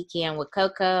at Kikiing with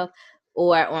Coco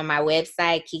or on my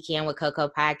website,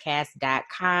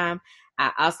 kikiingwithcocopodcast.com.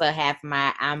 I also have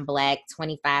my I'm Black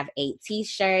 25-8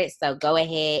 t-shirt. So go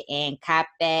ahead and cop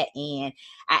that. And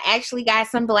I actually got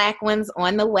some black ones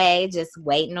on the way, just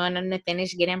waiting on them to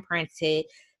finish getting printed.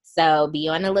 So be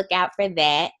on the lookout for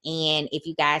that. And if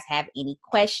you guys have any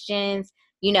questions,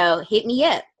 hit me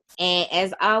up. And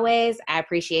as always, I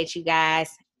appreciate you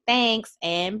guys. Thanks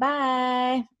and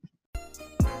bye.